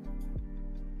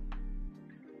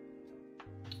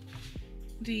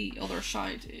 The other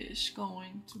side is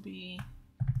going to be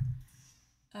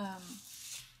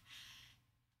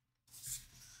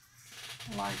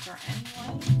lighter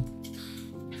anyway,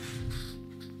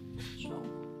 so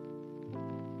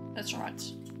that's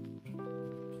alright.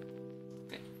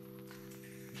 Okay.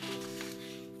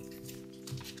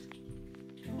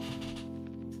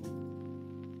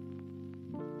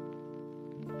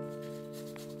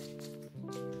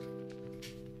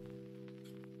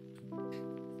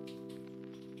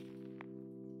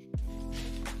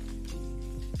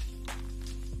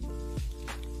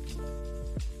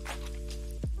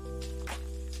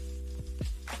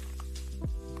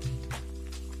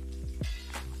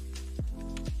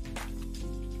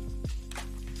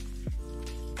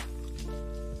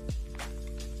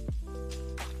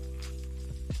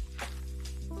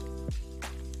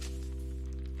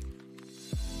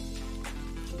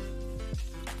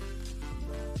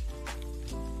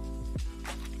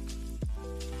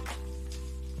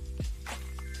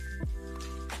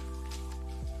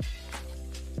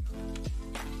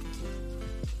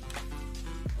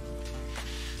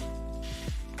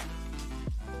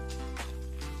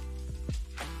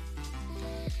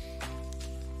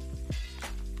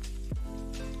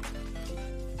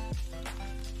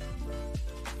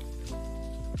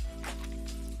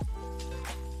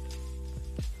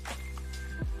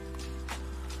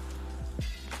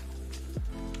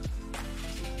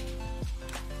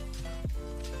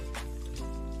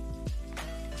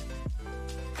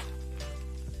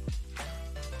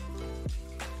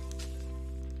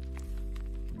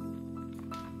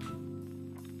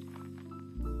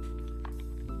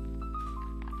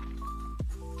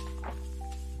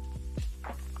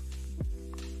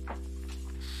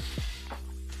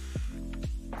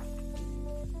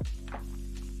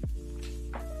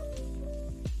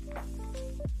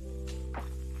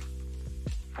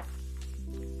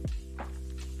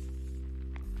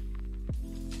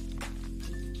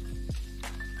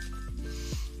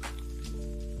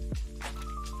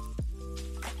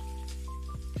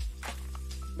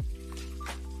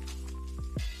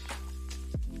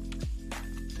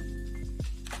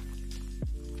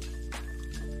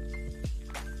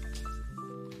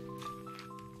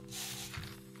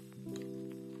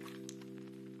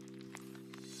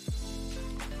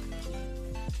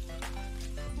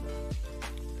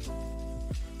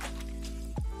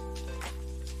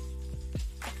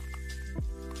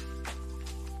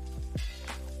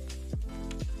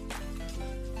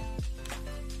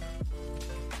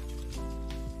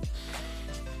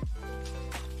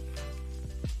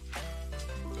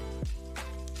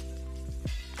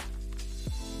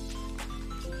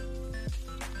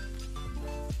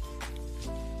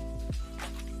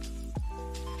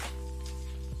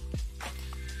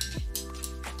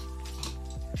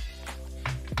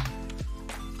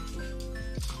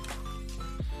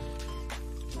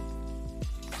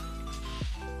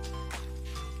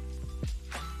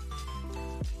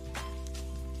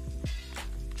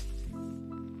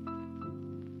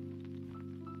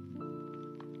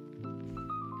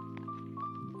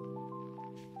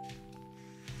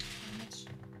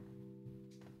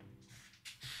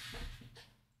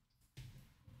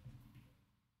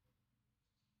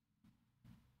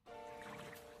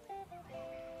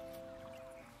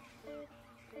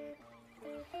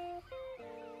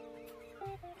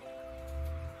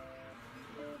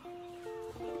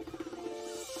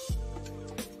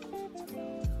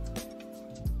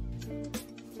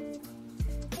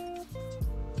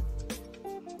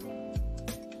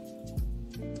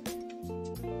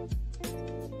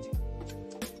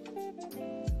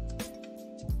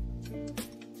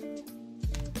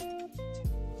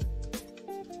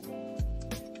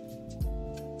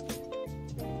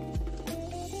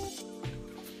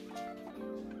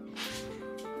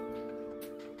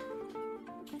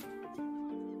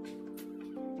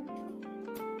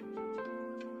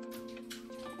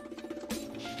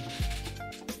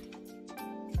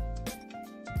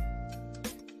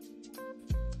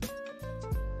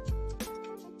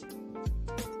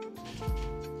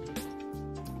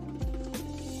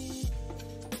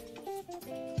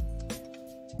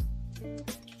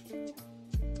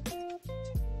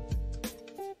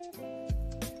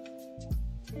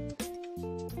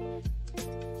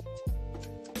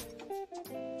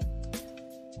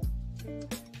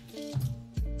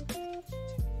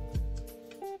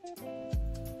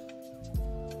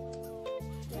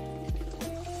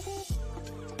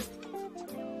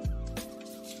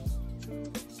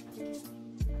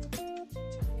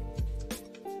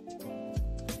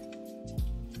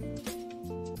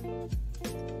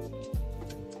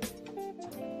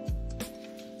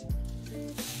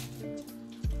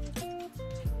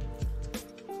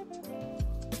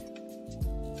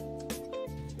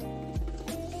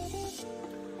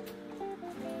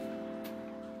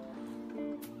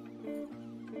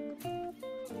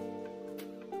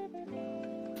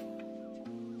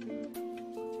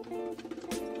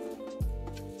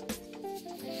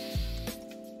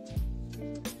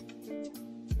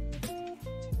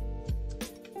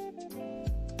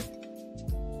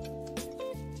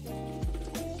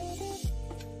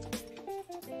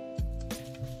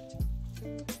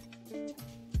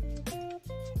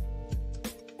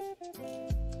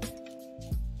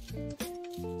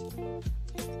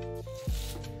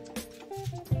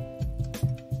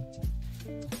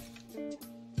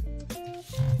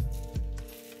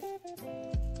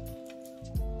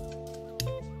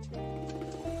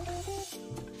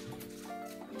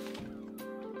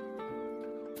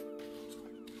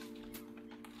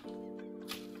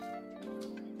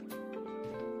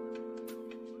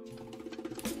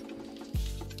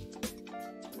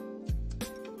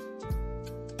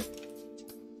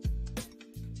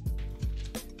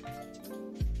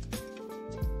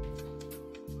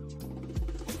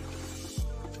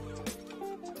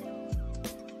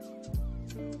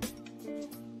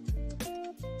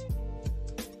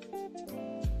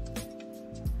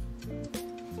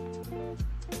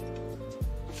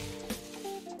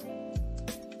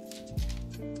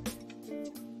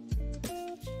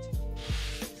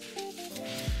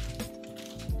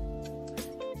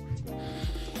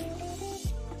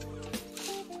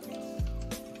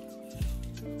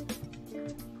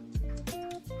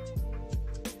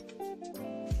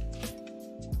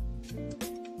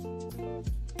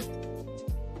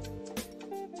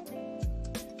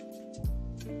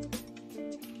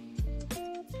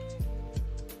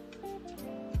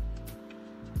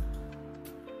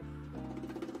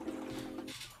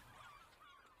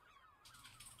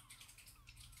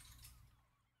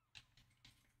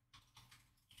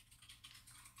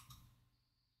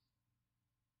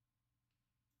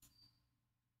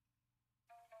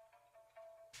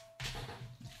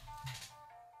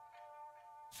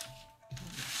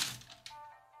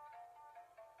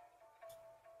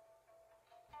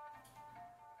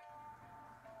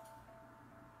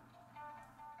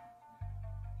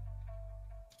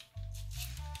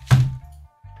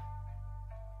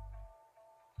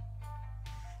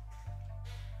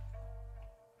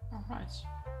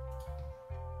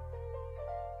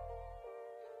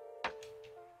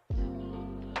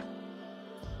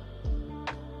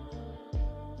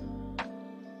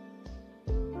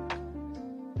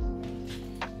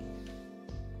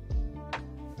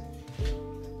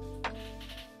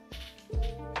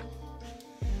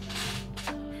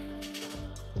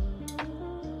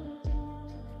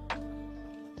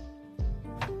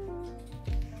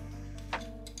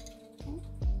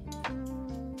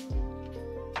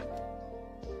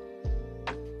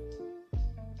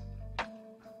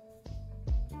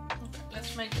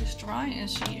 let's make this dry and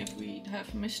see if we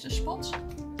have missed a spot.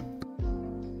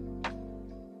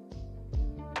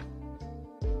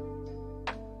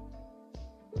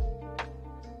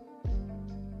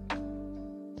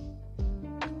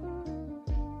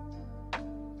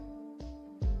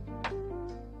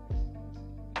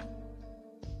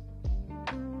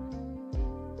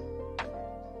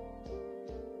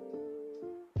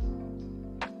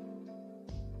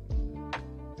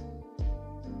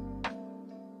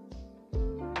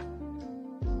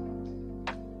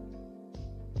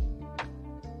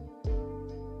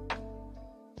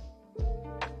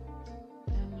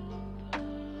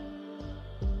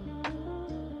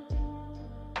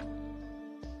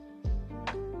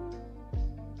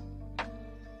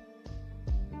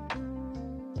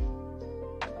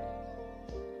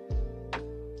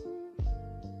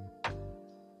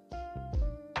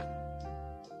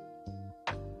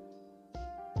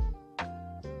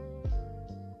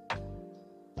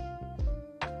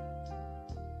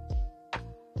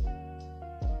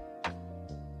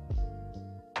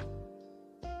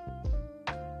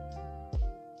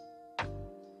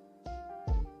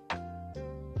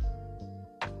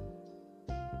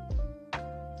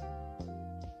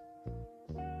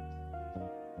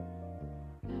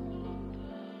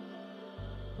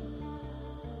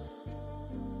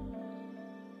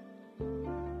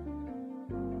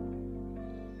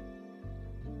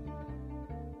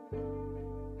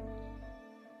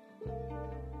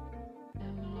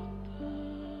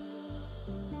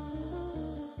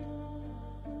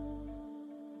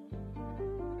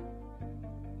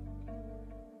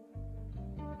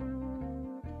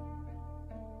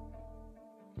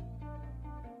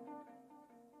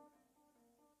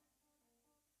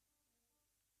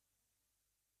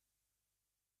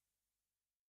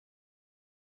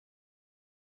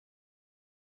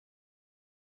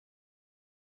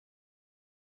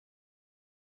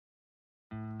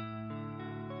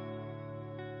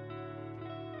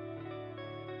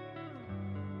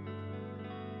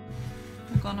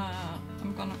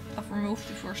 I've removed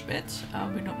the first bit.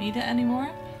 We don't need it anymore.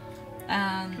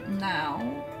 And now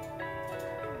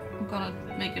I'm gonna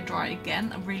make it dry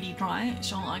again, really dry,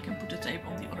 so I can put the tape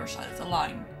on the other side of the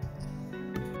line.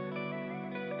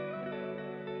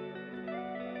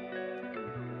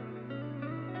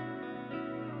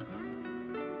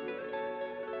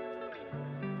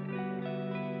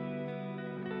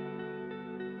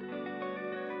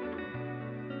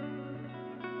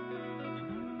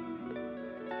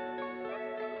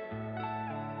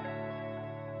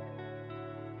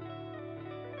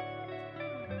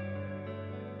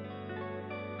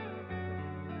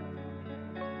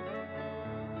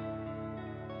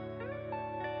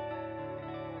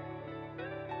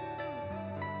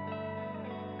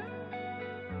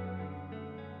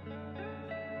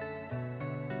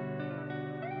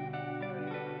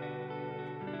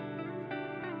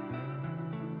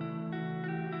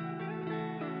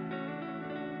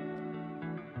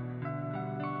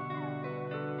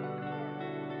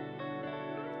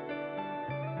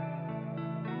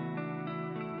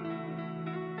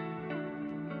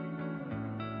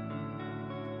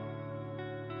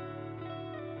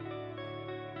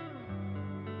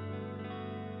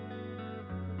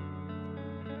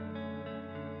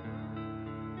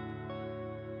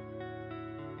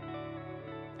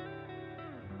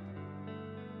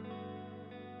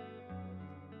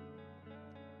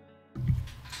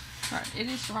 Right, it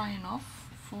is dry enough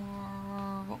for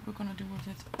what we're gonna do with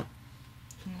it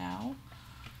now.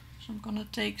 So I'm gonna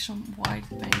take some white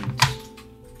paint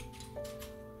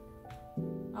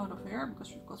out of here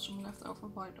because we've got some leftover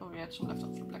white. Oh, we had some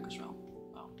leftover black as well.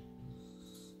 Well,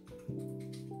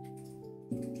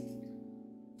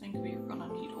 I think we're gonna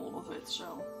need all of it,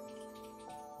 so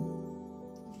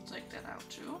we'll take that out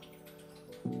too.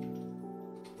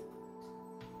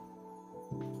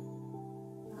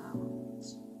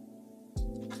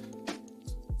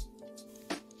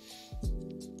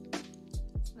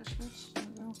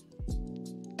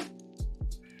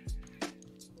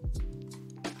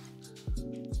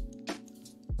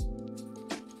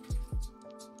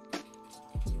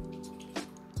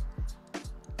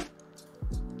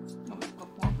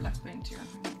 Here.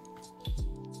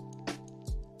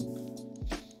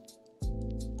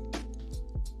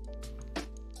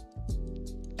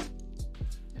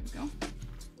 There we go.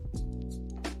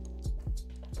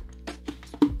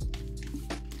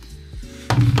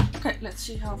 Okay, let's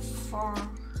see how far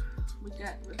we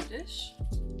get with this.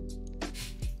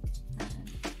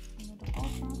 Another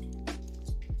buffer.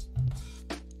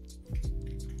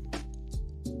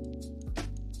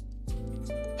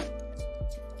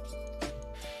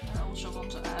 I also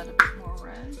want to add a bit more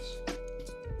red.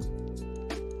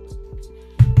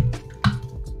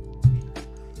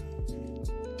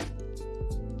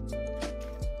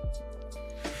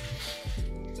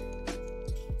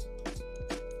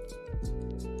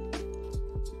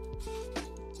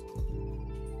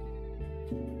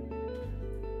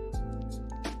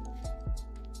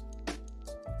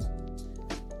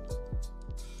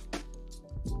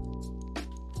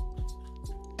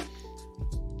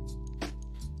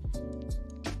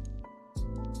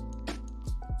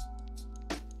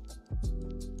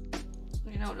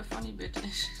 You know, the funny bit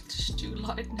is it's too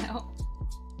light now.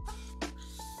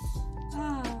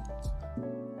 Ah.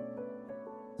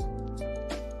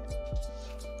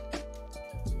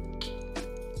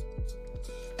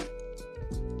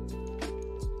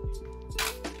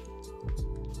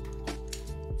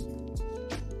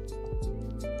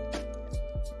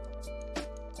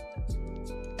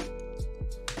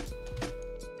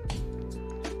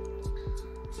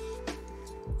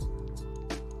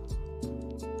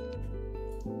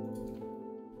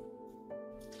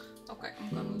 Okay, I'm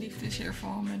gonna leave this here for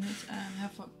a minute and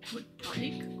have a quick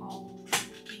break. I'll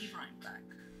be right back.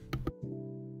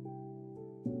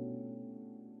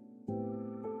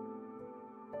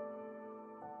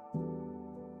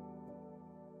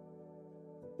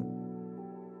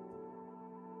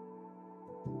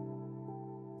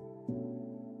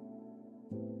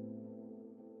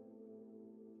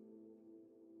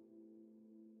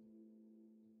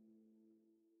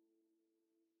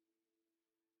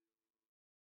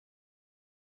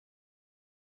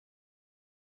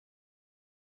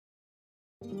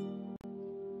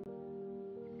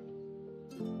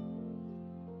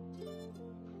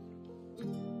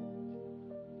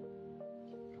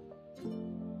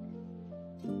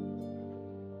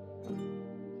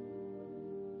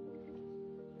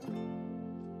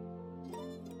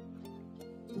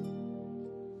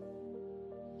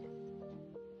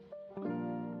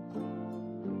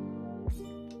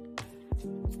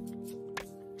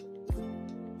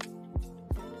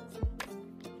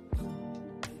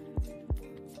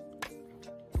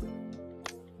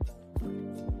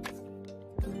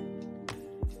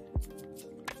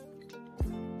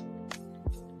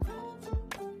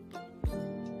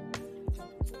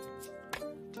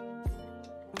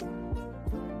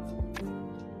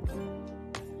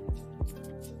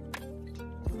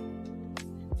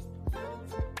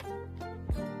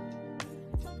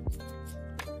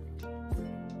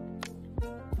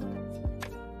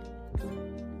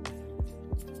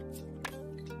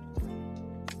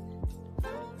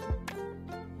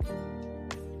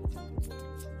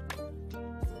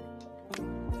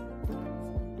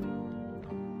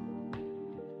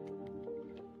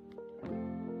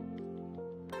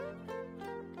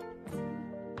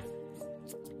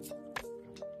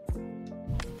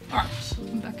 Alright,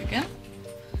 I'm back again.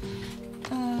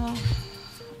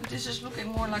 This is looking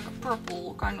more like a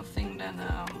purple kind of thing than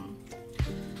a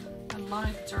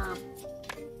lighter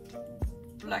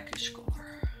blackish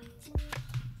color. So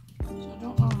I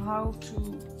don't know how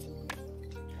to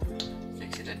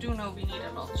fix it. I do know we need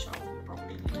a lot, so we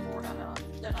probably need more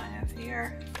than I have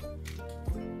here.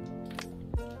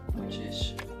 Which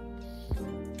is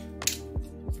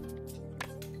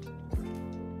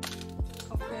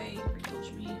okay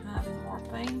because we have more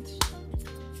paint.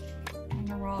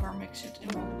 And I'd rather mix it in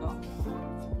one go.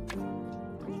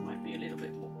 It might be a little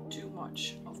bit too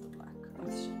much of the black.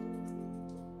 Let's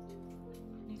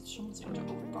need something to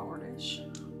overpower this.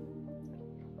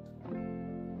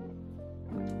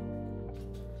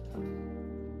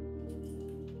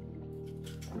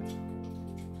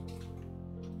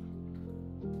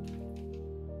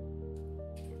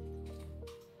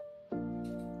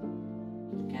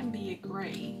 It can be a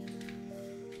gray.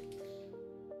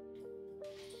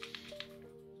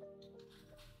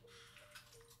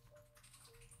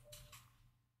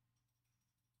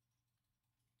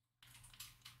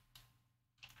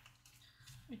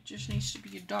 It just needs to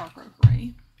be a darker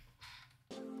gray.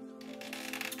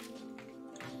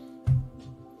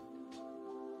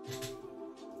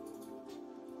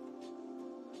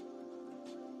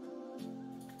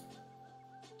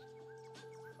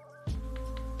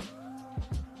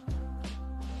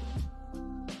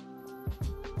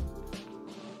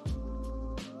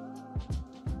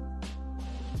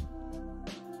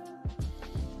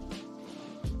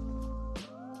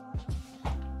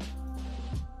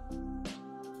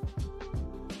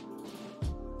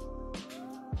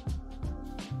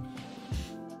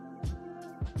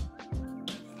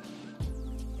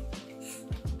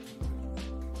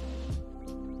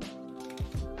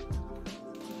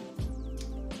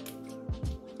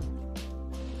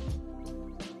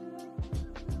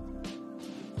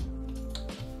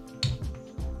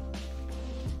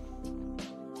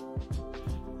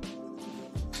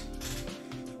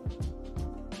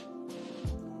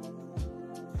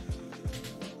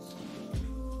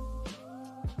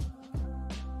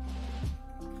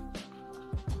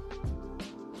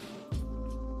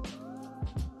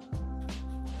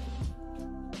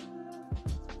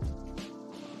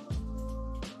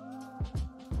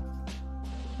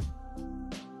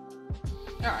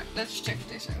 Alright, let's check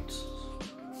this out.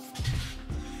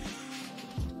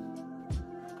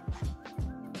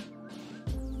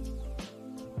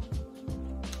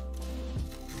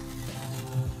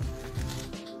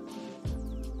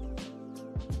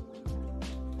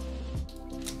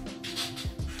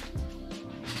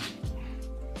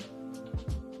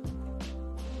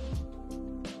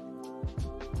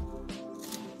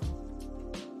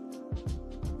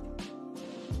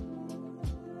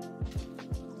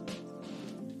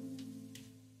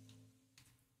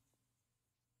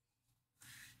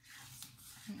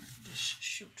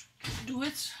 should do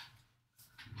it.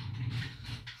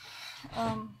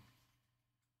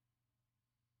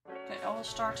 Okay, I will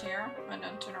start here and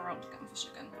then turn around the canvas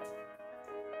again.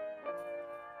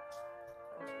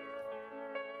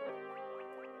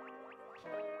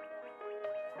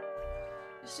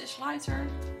 Is this lighter?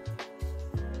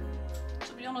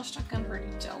 To be honest, I can't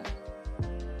really tell.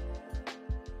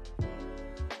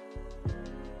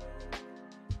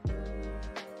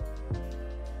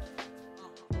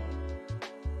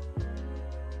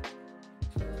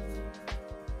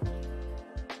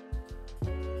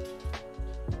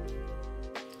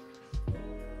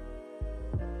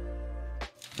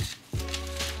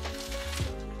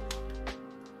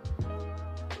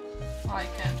 I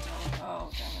can't tell.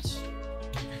 Oh, damn it.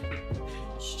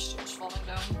 It's just it's falling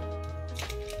down.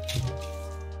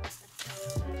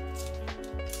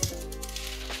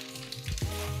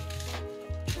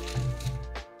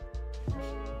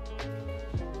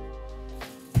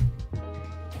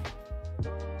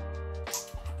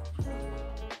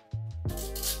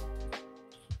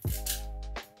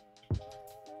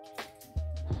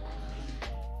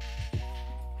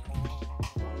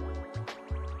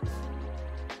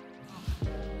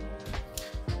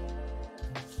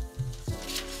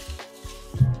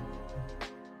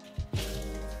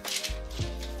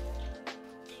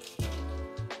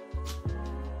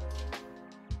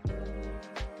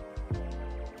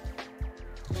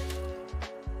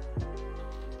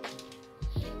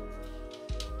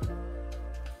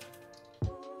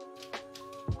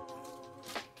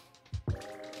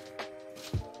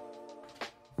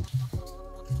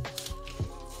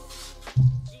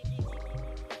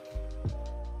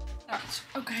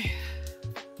 Okay.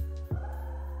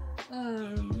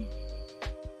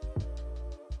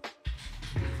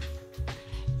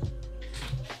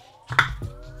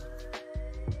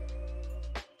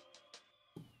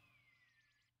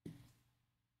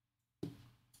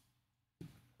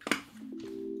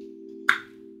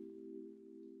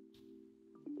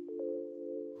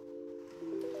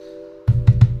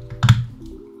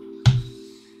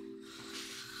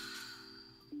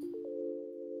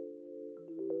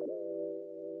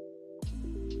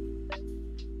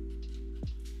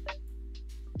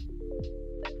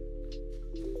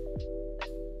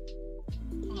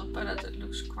 Palette, it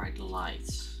looks quite light.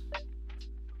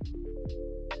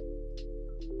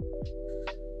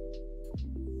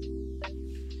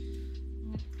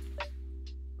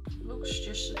 It looks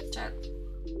just a tad.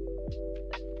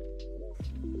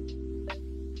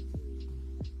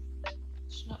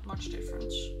 It's not much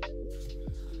difference.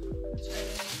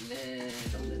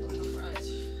 It's a little bright.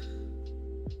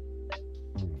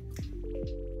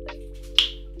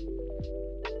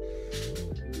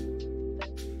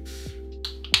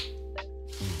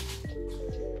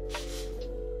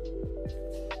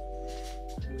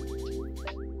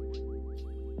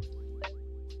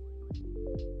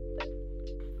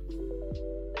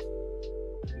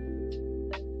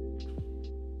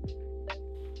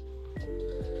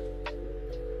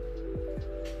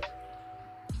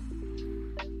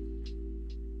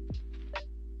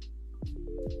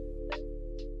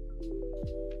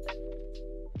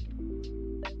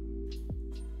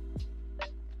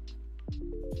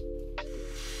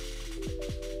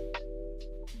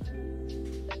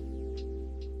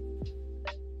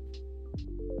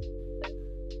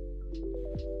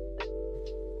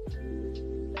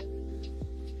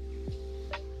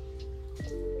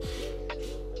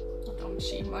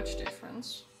 See much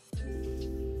difference.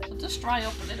 I'll just dry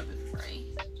up a little bit gray.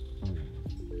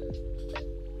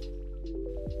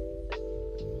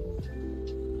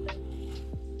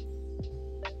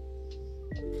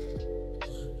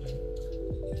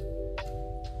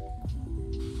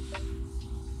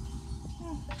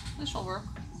 This will work.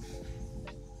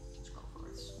 Let's go for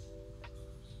it.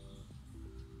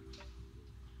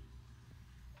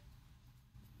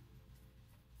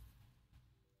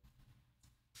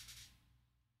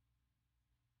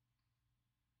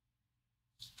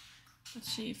 Let's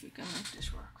see if we can make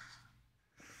this work.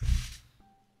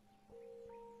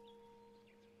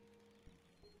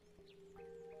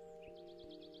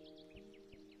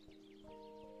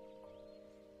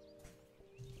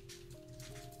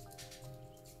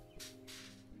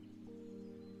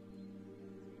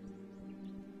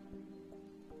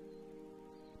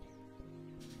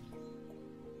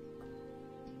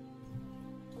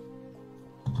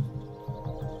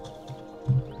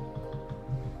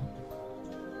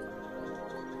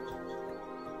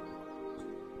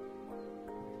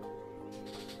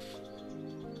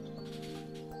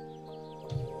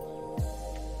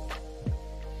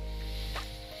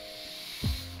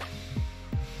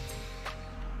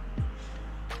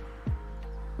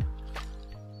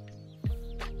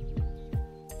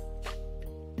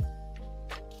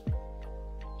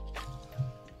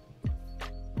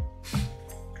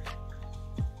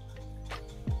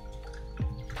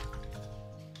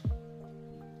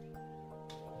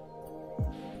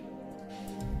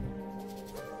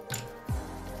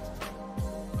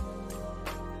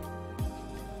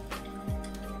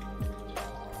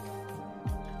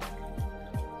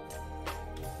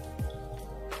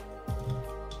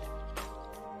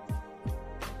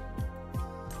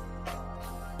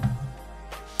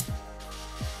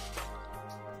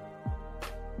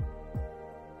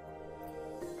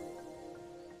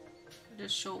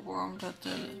 warm that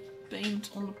the paint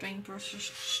on the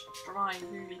paintbrushes dry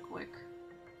really quick.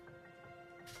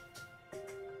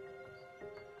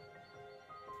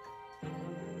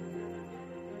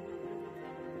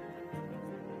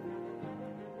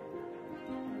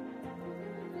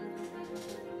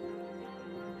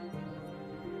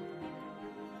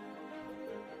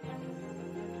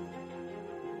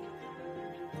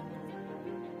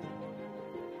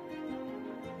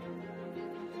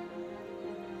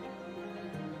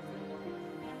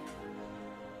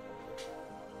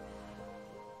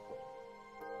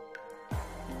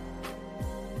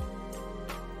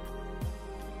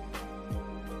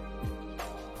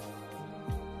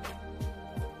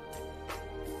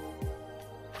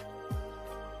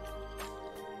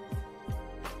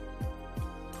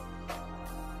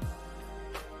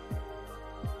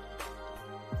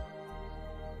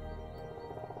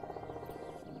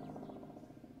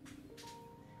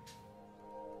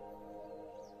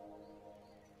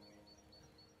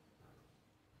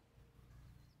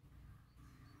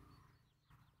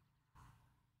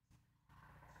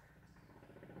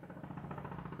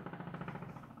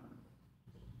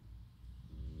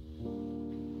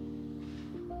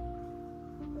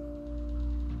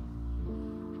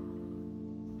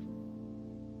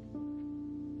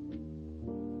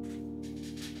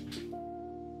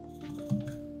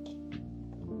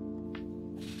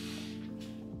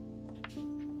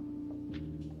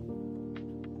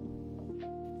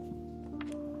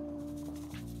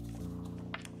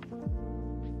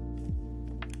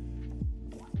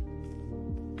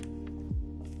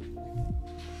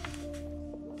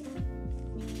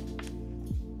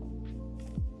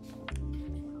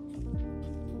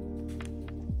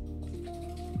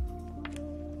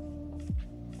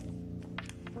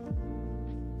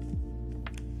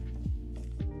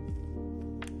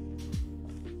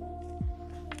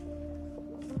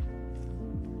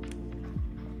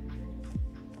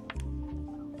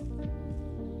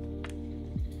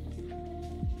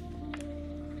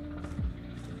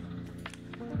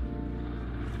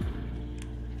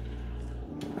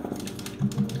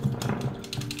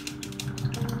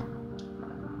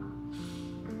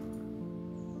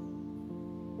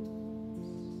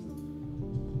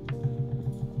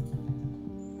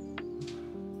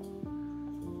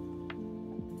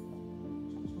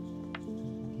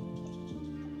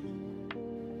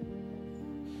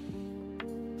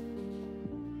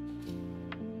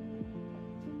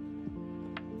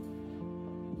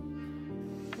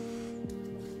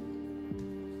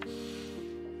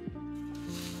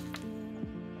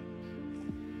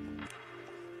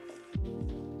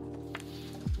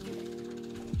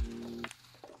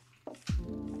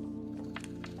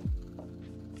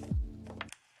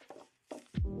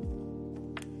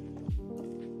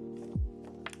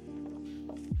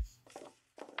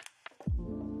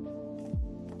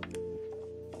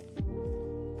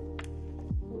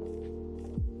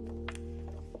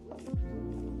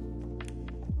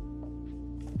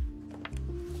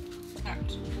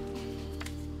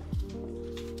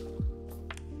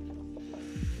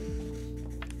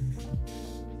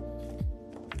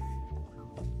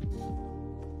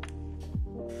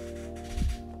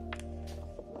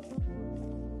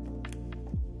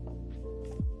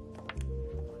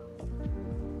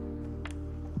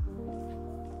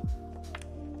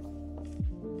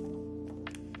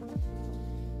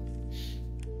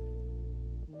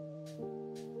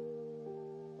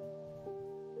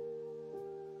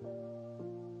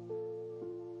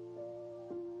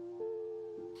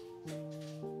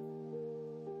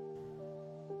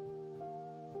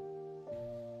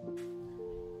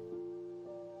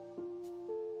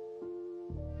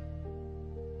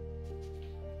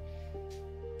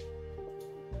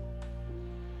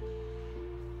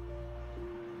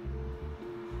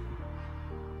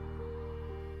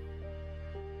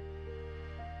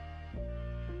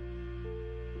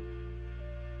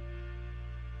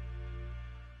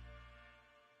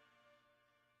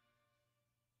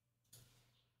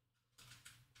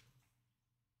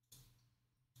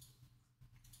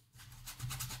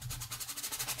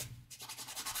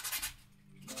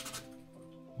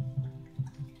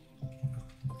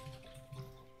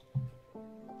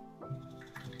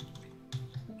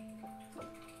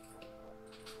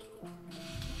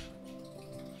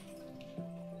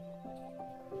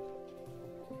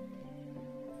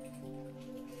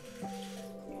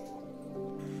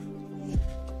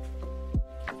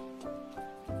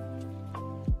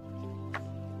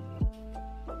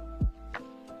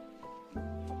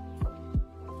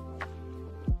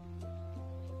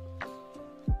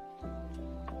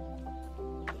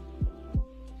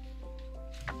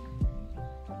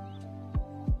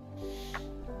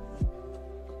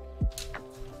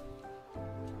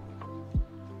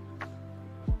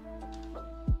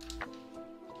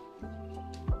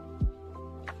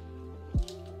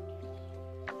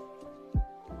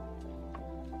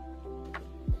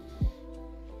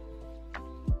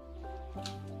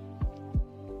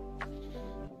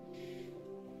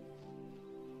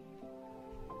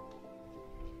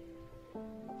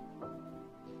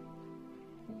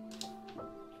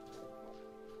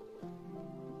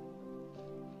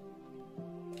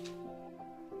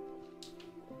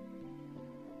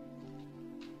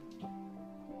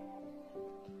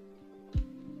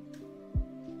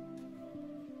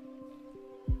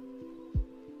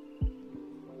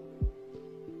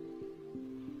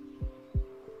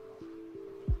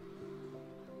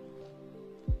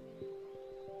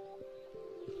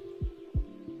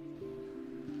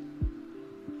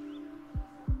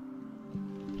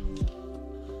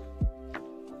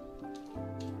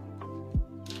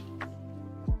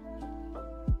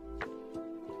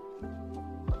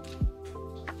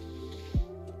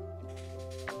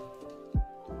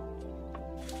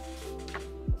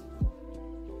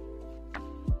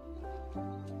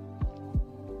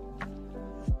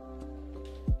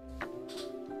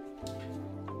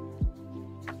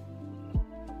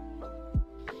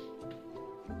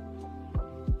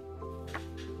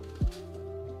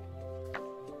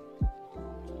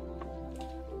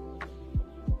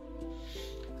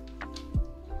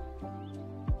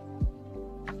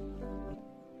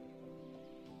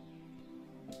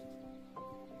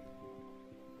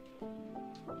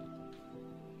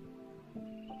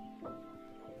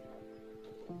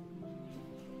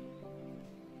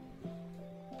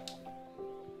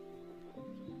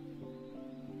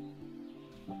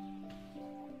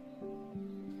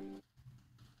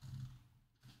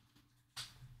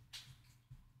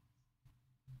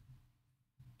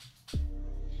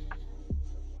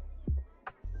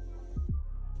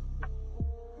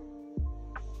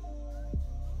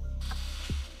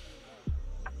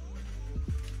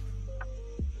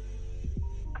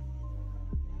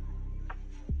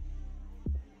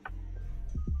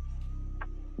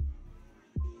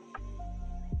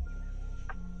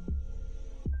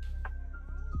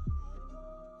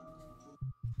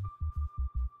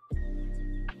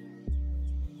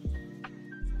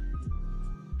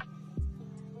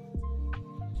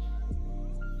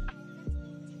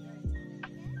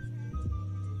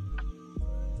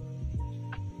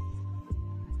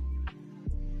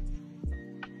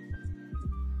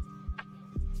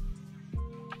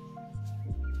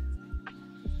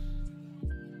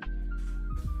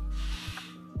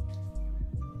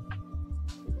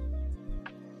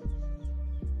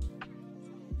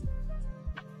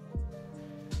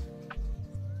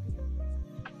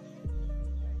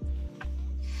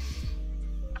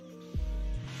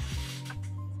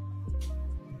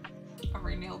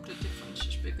 hope the difference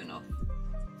is big enough.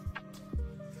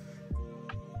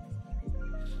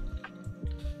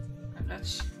 Okay,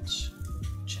 let's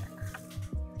check.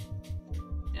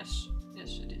 Yes,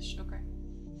 it is. Okay,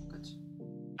 good.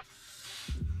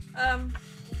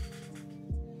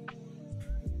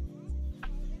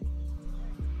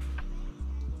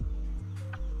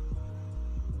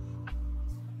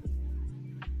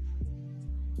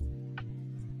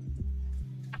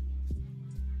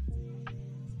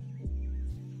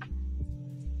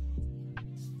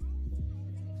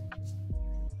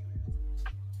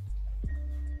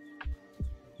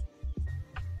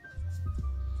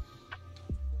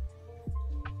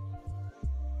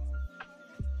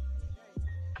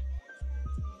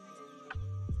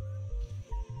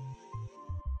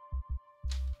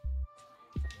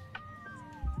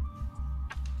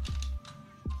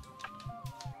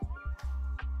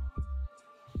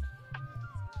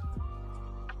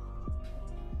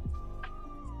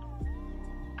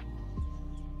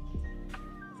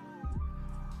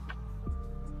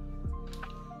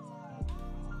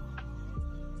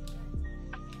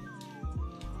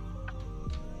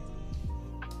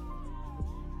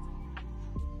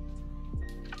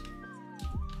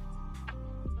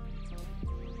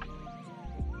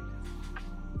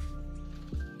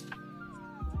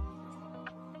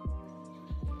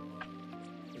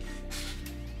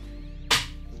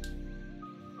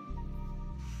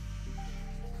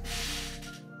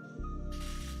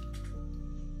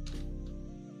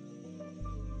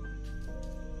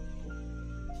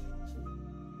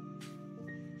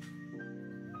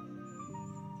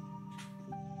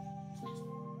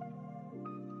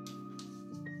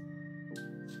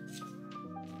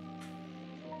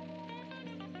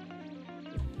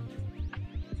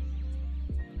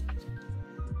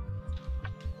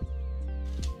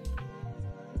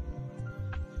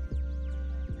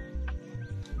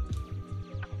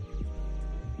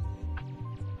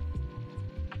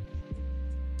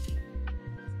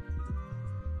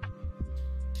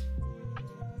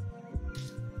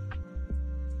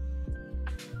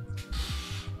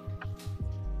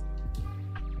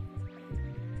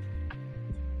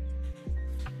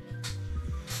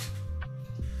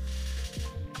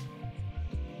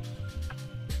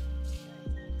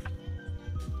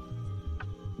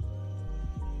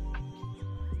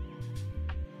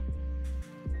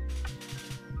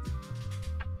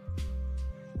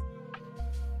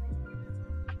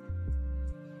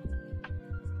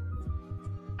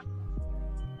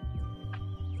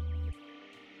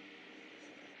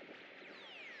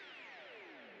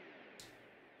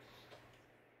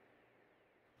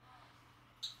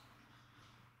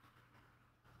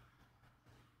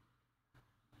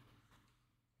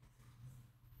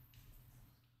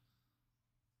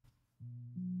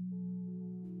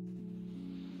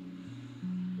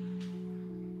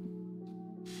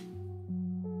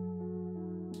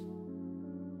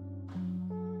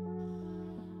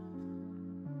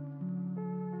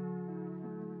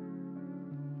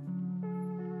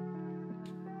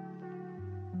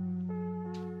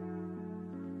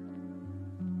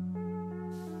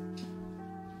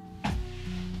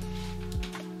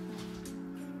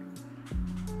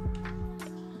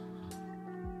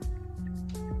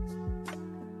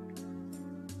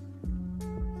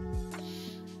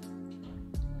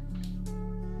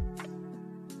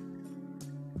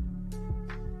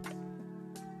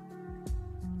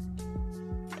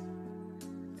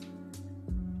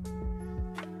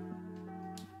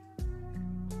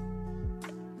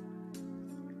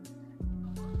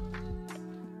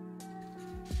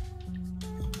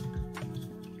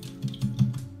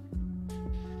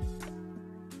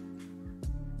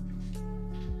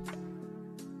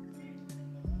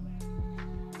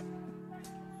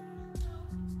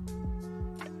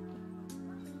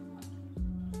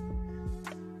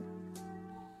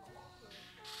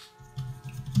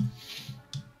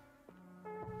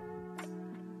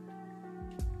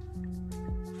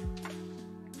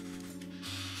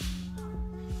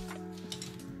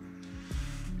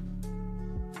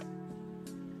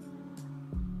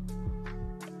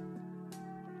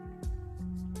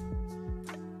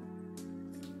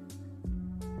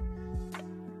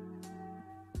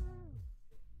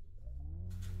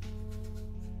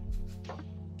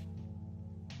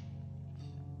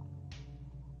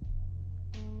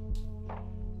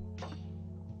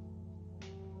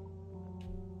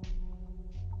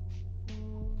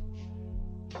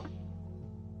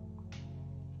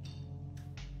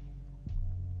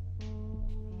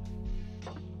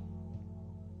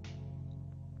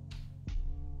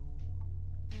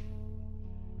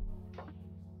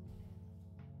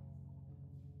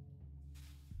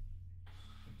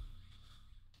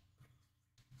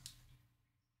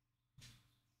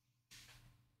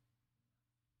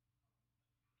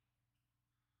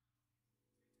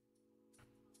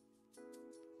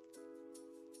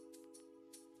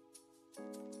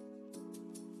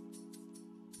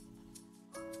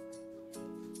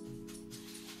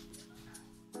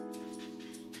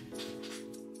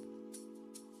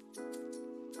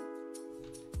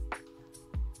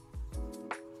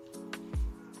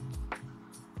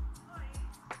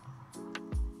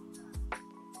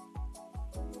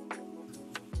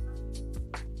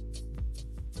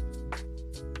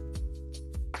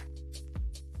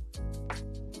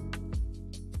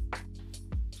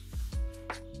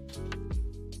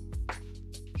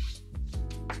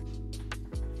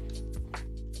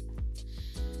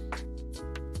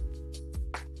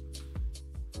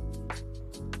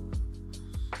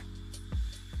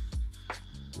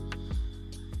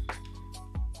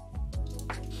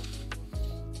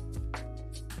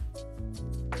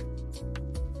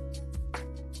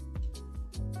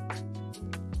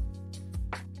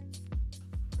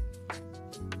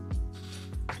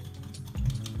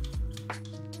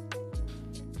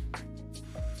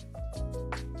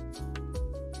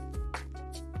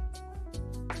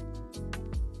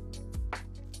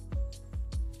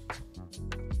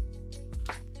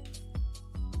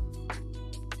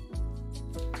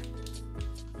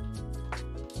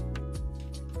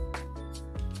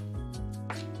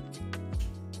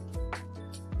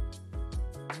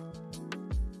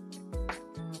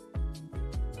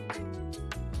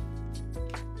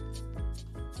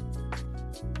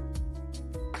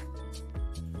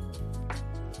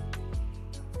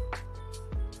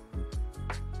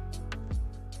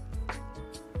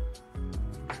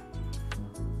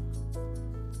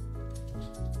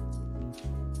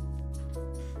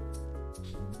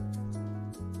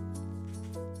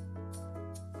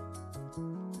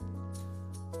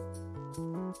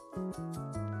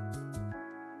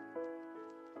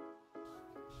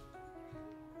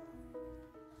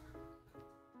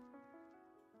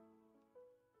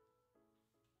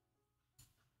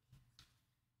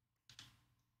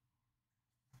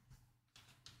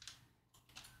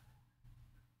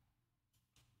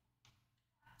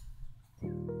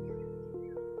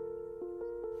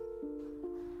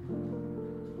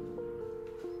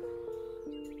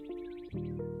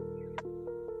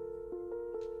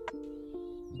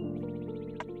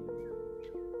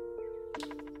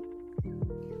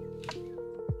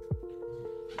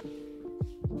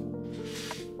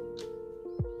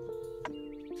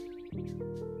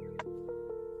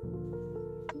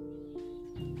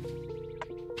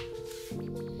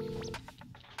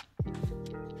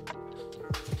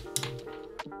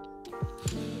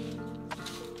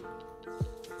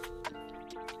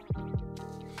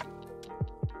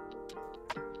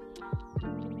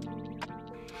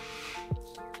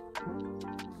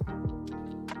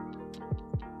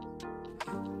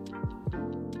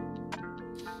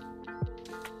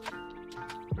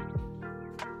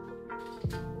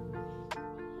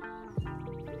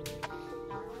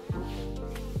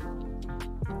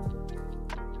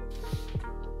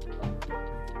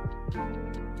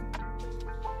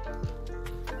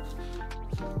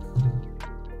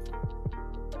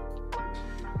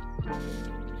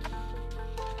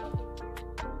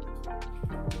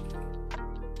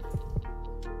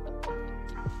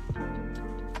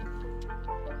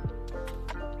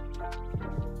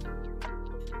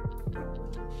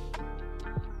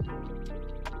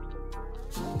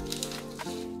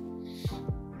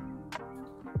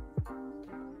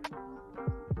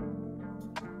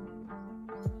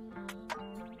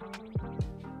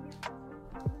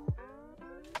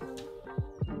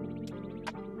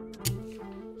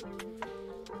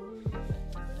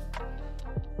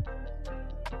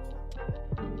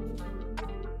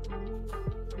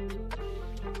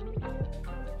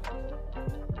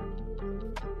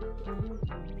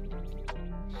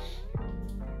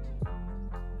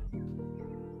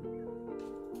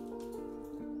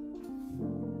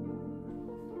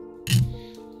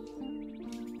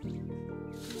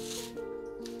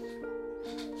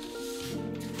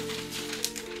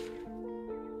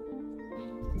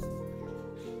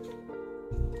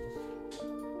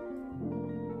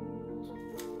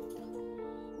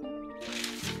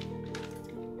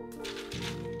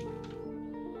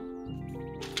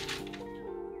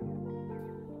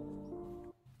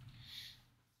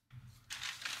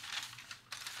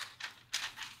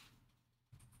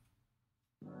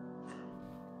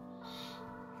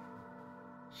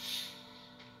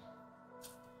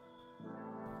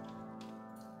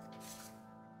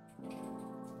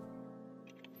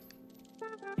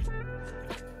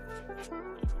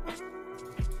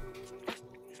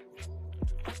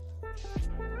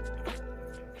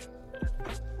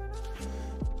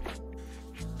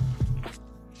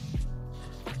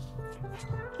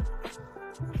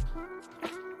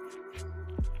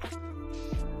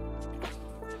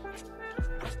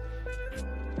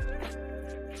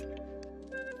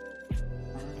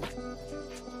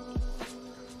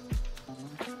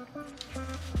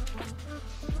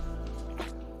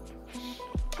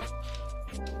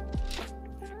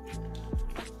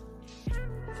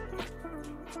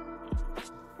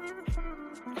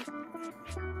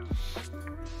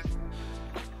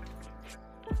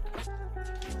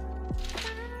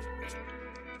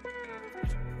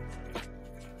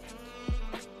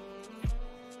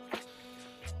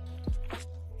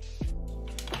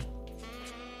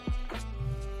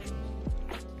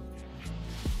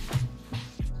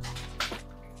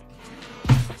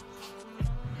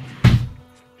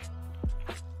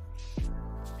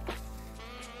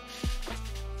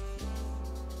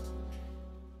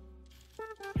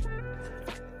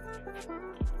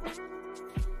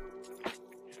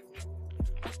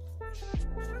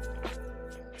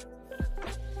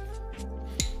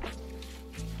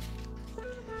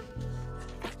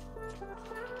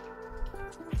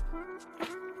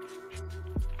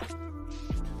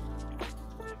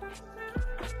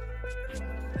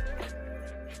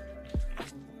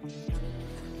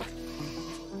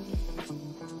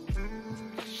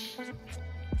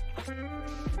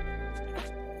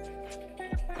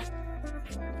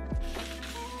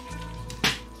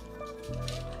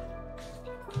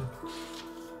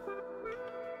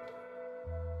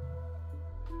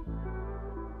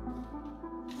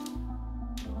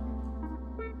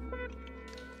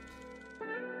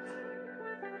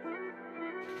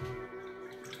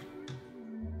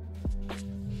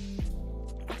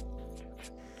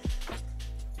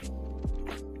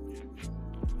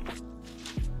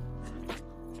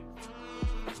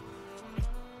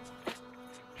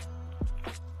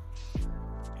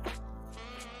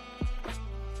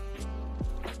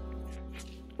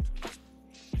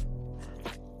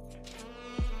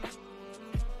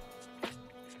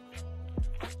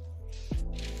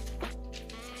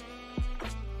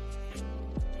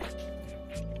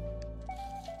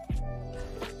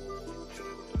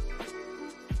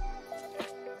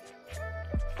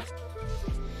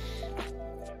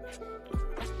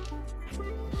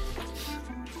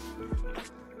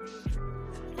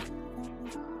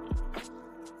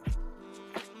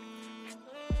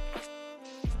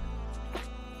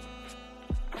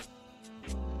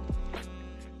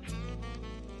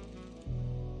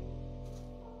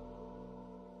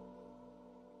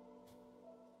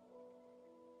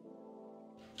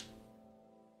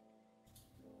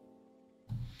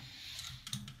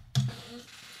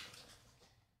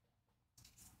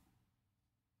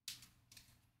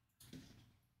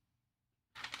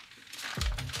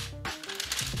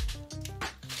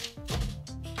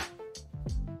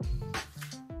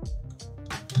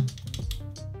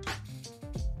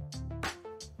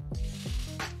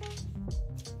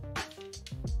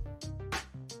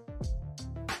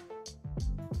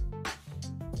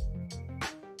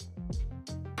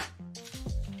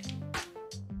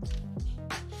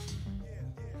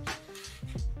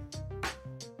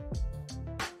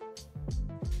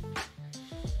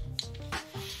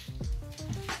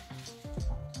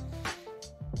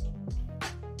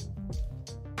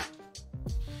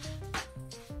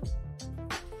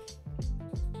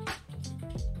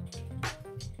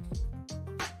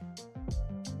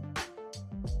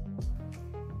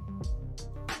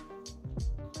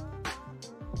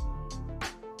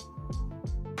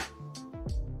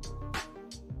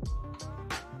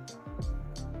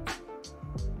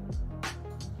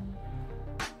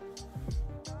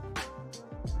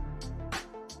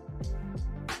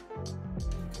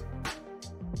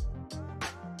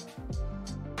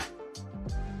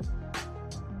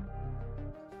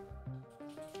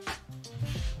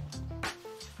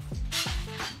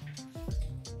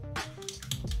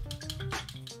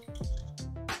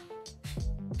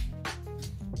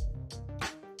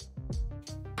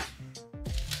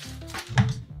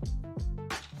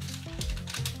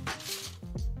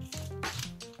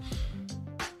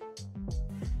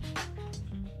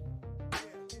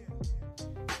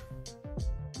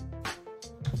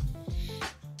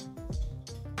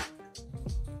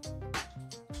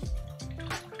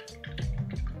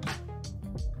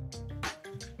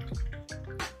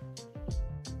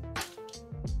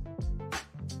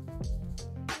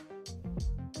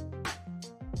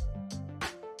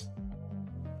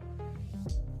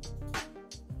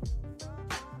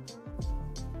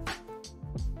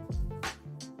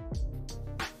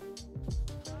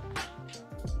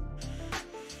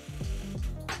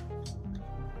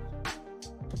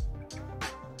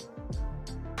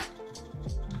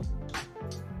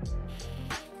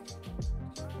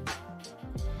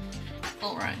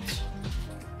 Alright.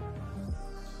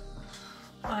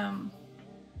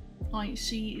 I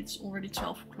see it's already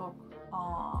 12 o'clock.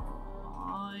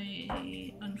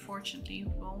 I unfortunately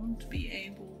won't be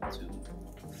able to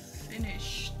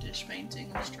finish this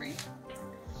painting on stream.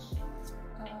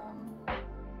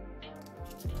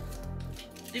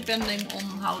 Depending on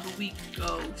how the week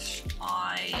goes,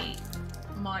 I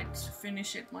might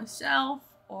finish it myself,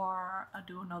 or I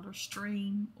do another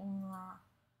stream, or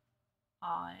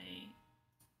I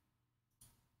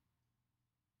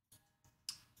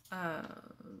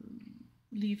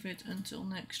leave it until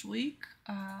next week.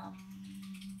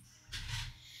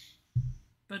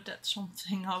 But that's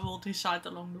something I will decide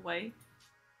along the way.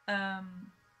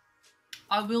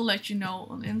 I will let you know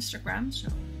on Instagram, so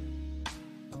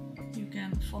you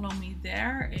can follow me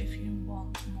there if you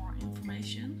want more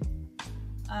information.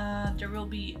 There will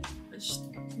be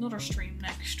another stream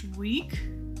next week.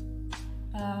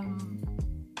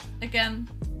 Again,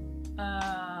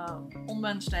 on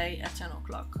Wednesday at 10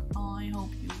 o'clock. I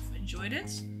hope you've enjoyed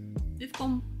it. We've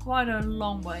come quite a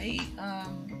long way. I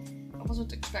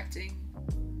wasn't expecting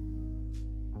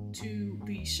to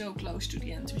be so close to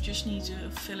the end. We just need to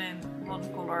fill in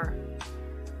one color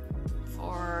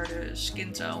for the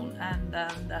skin tone, and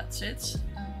then that's it.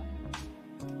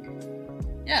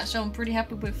 Yeah, so I'm pretty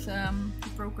happy with the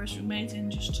progress we made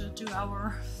in just 2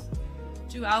 hours.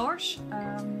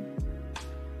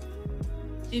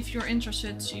 If you're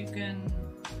interested, you can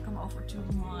come over to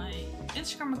my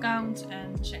Instagram account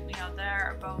and check me out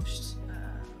there. I post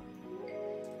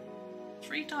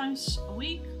 3 times a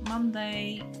week,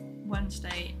 Monday,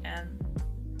 Wednesday and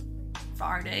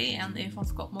Friday. And if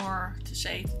I've got more to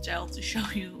say, to tell, to show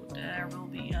you, there will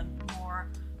be more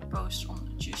posts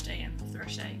on Tuesday and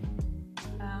Thursday.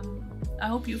 I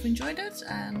hope you've enjoyed it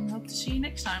and hope to see you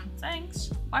next time. Thanks,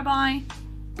 bye bye!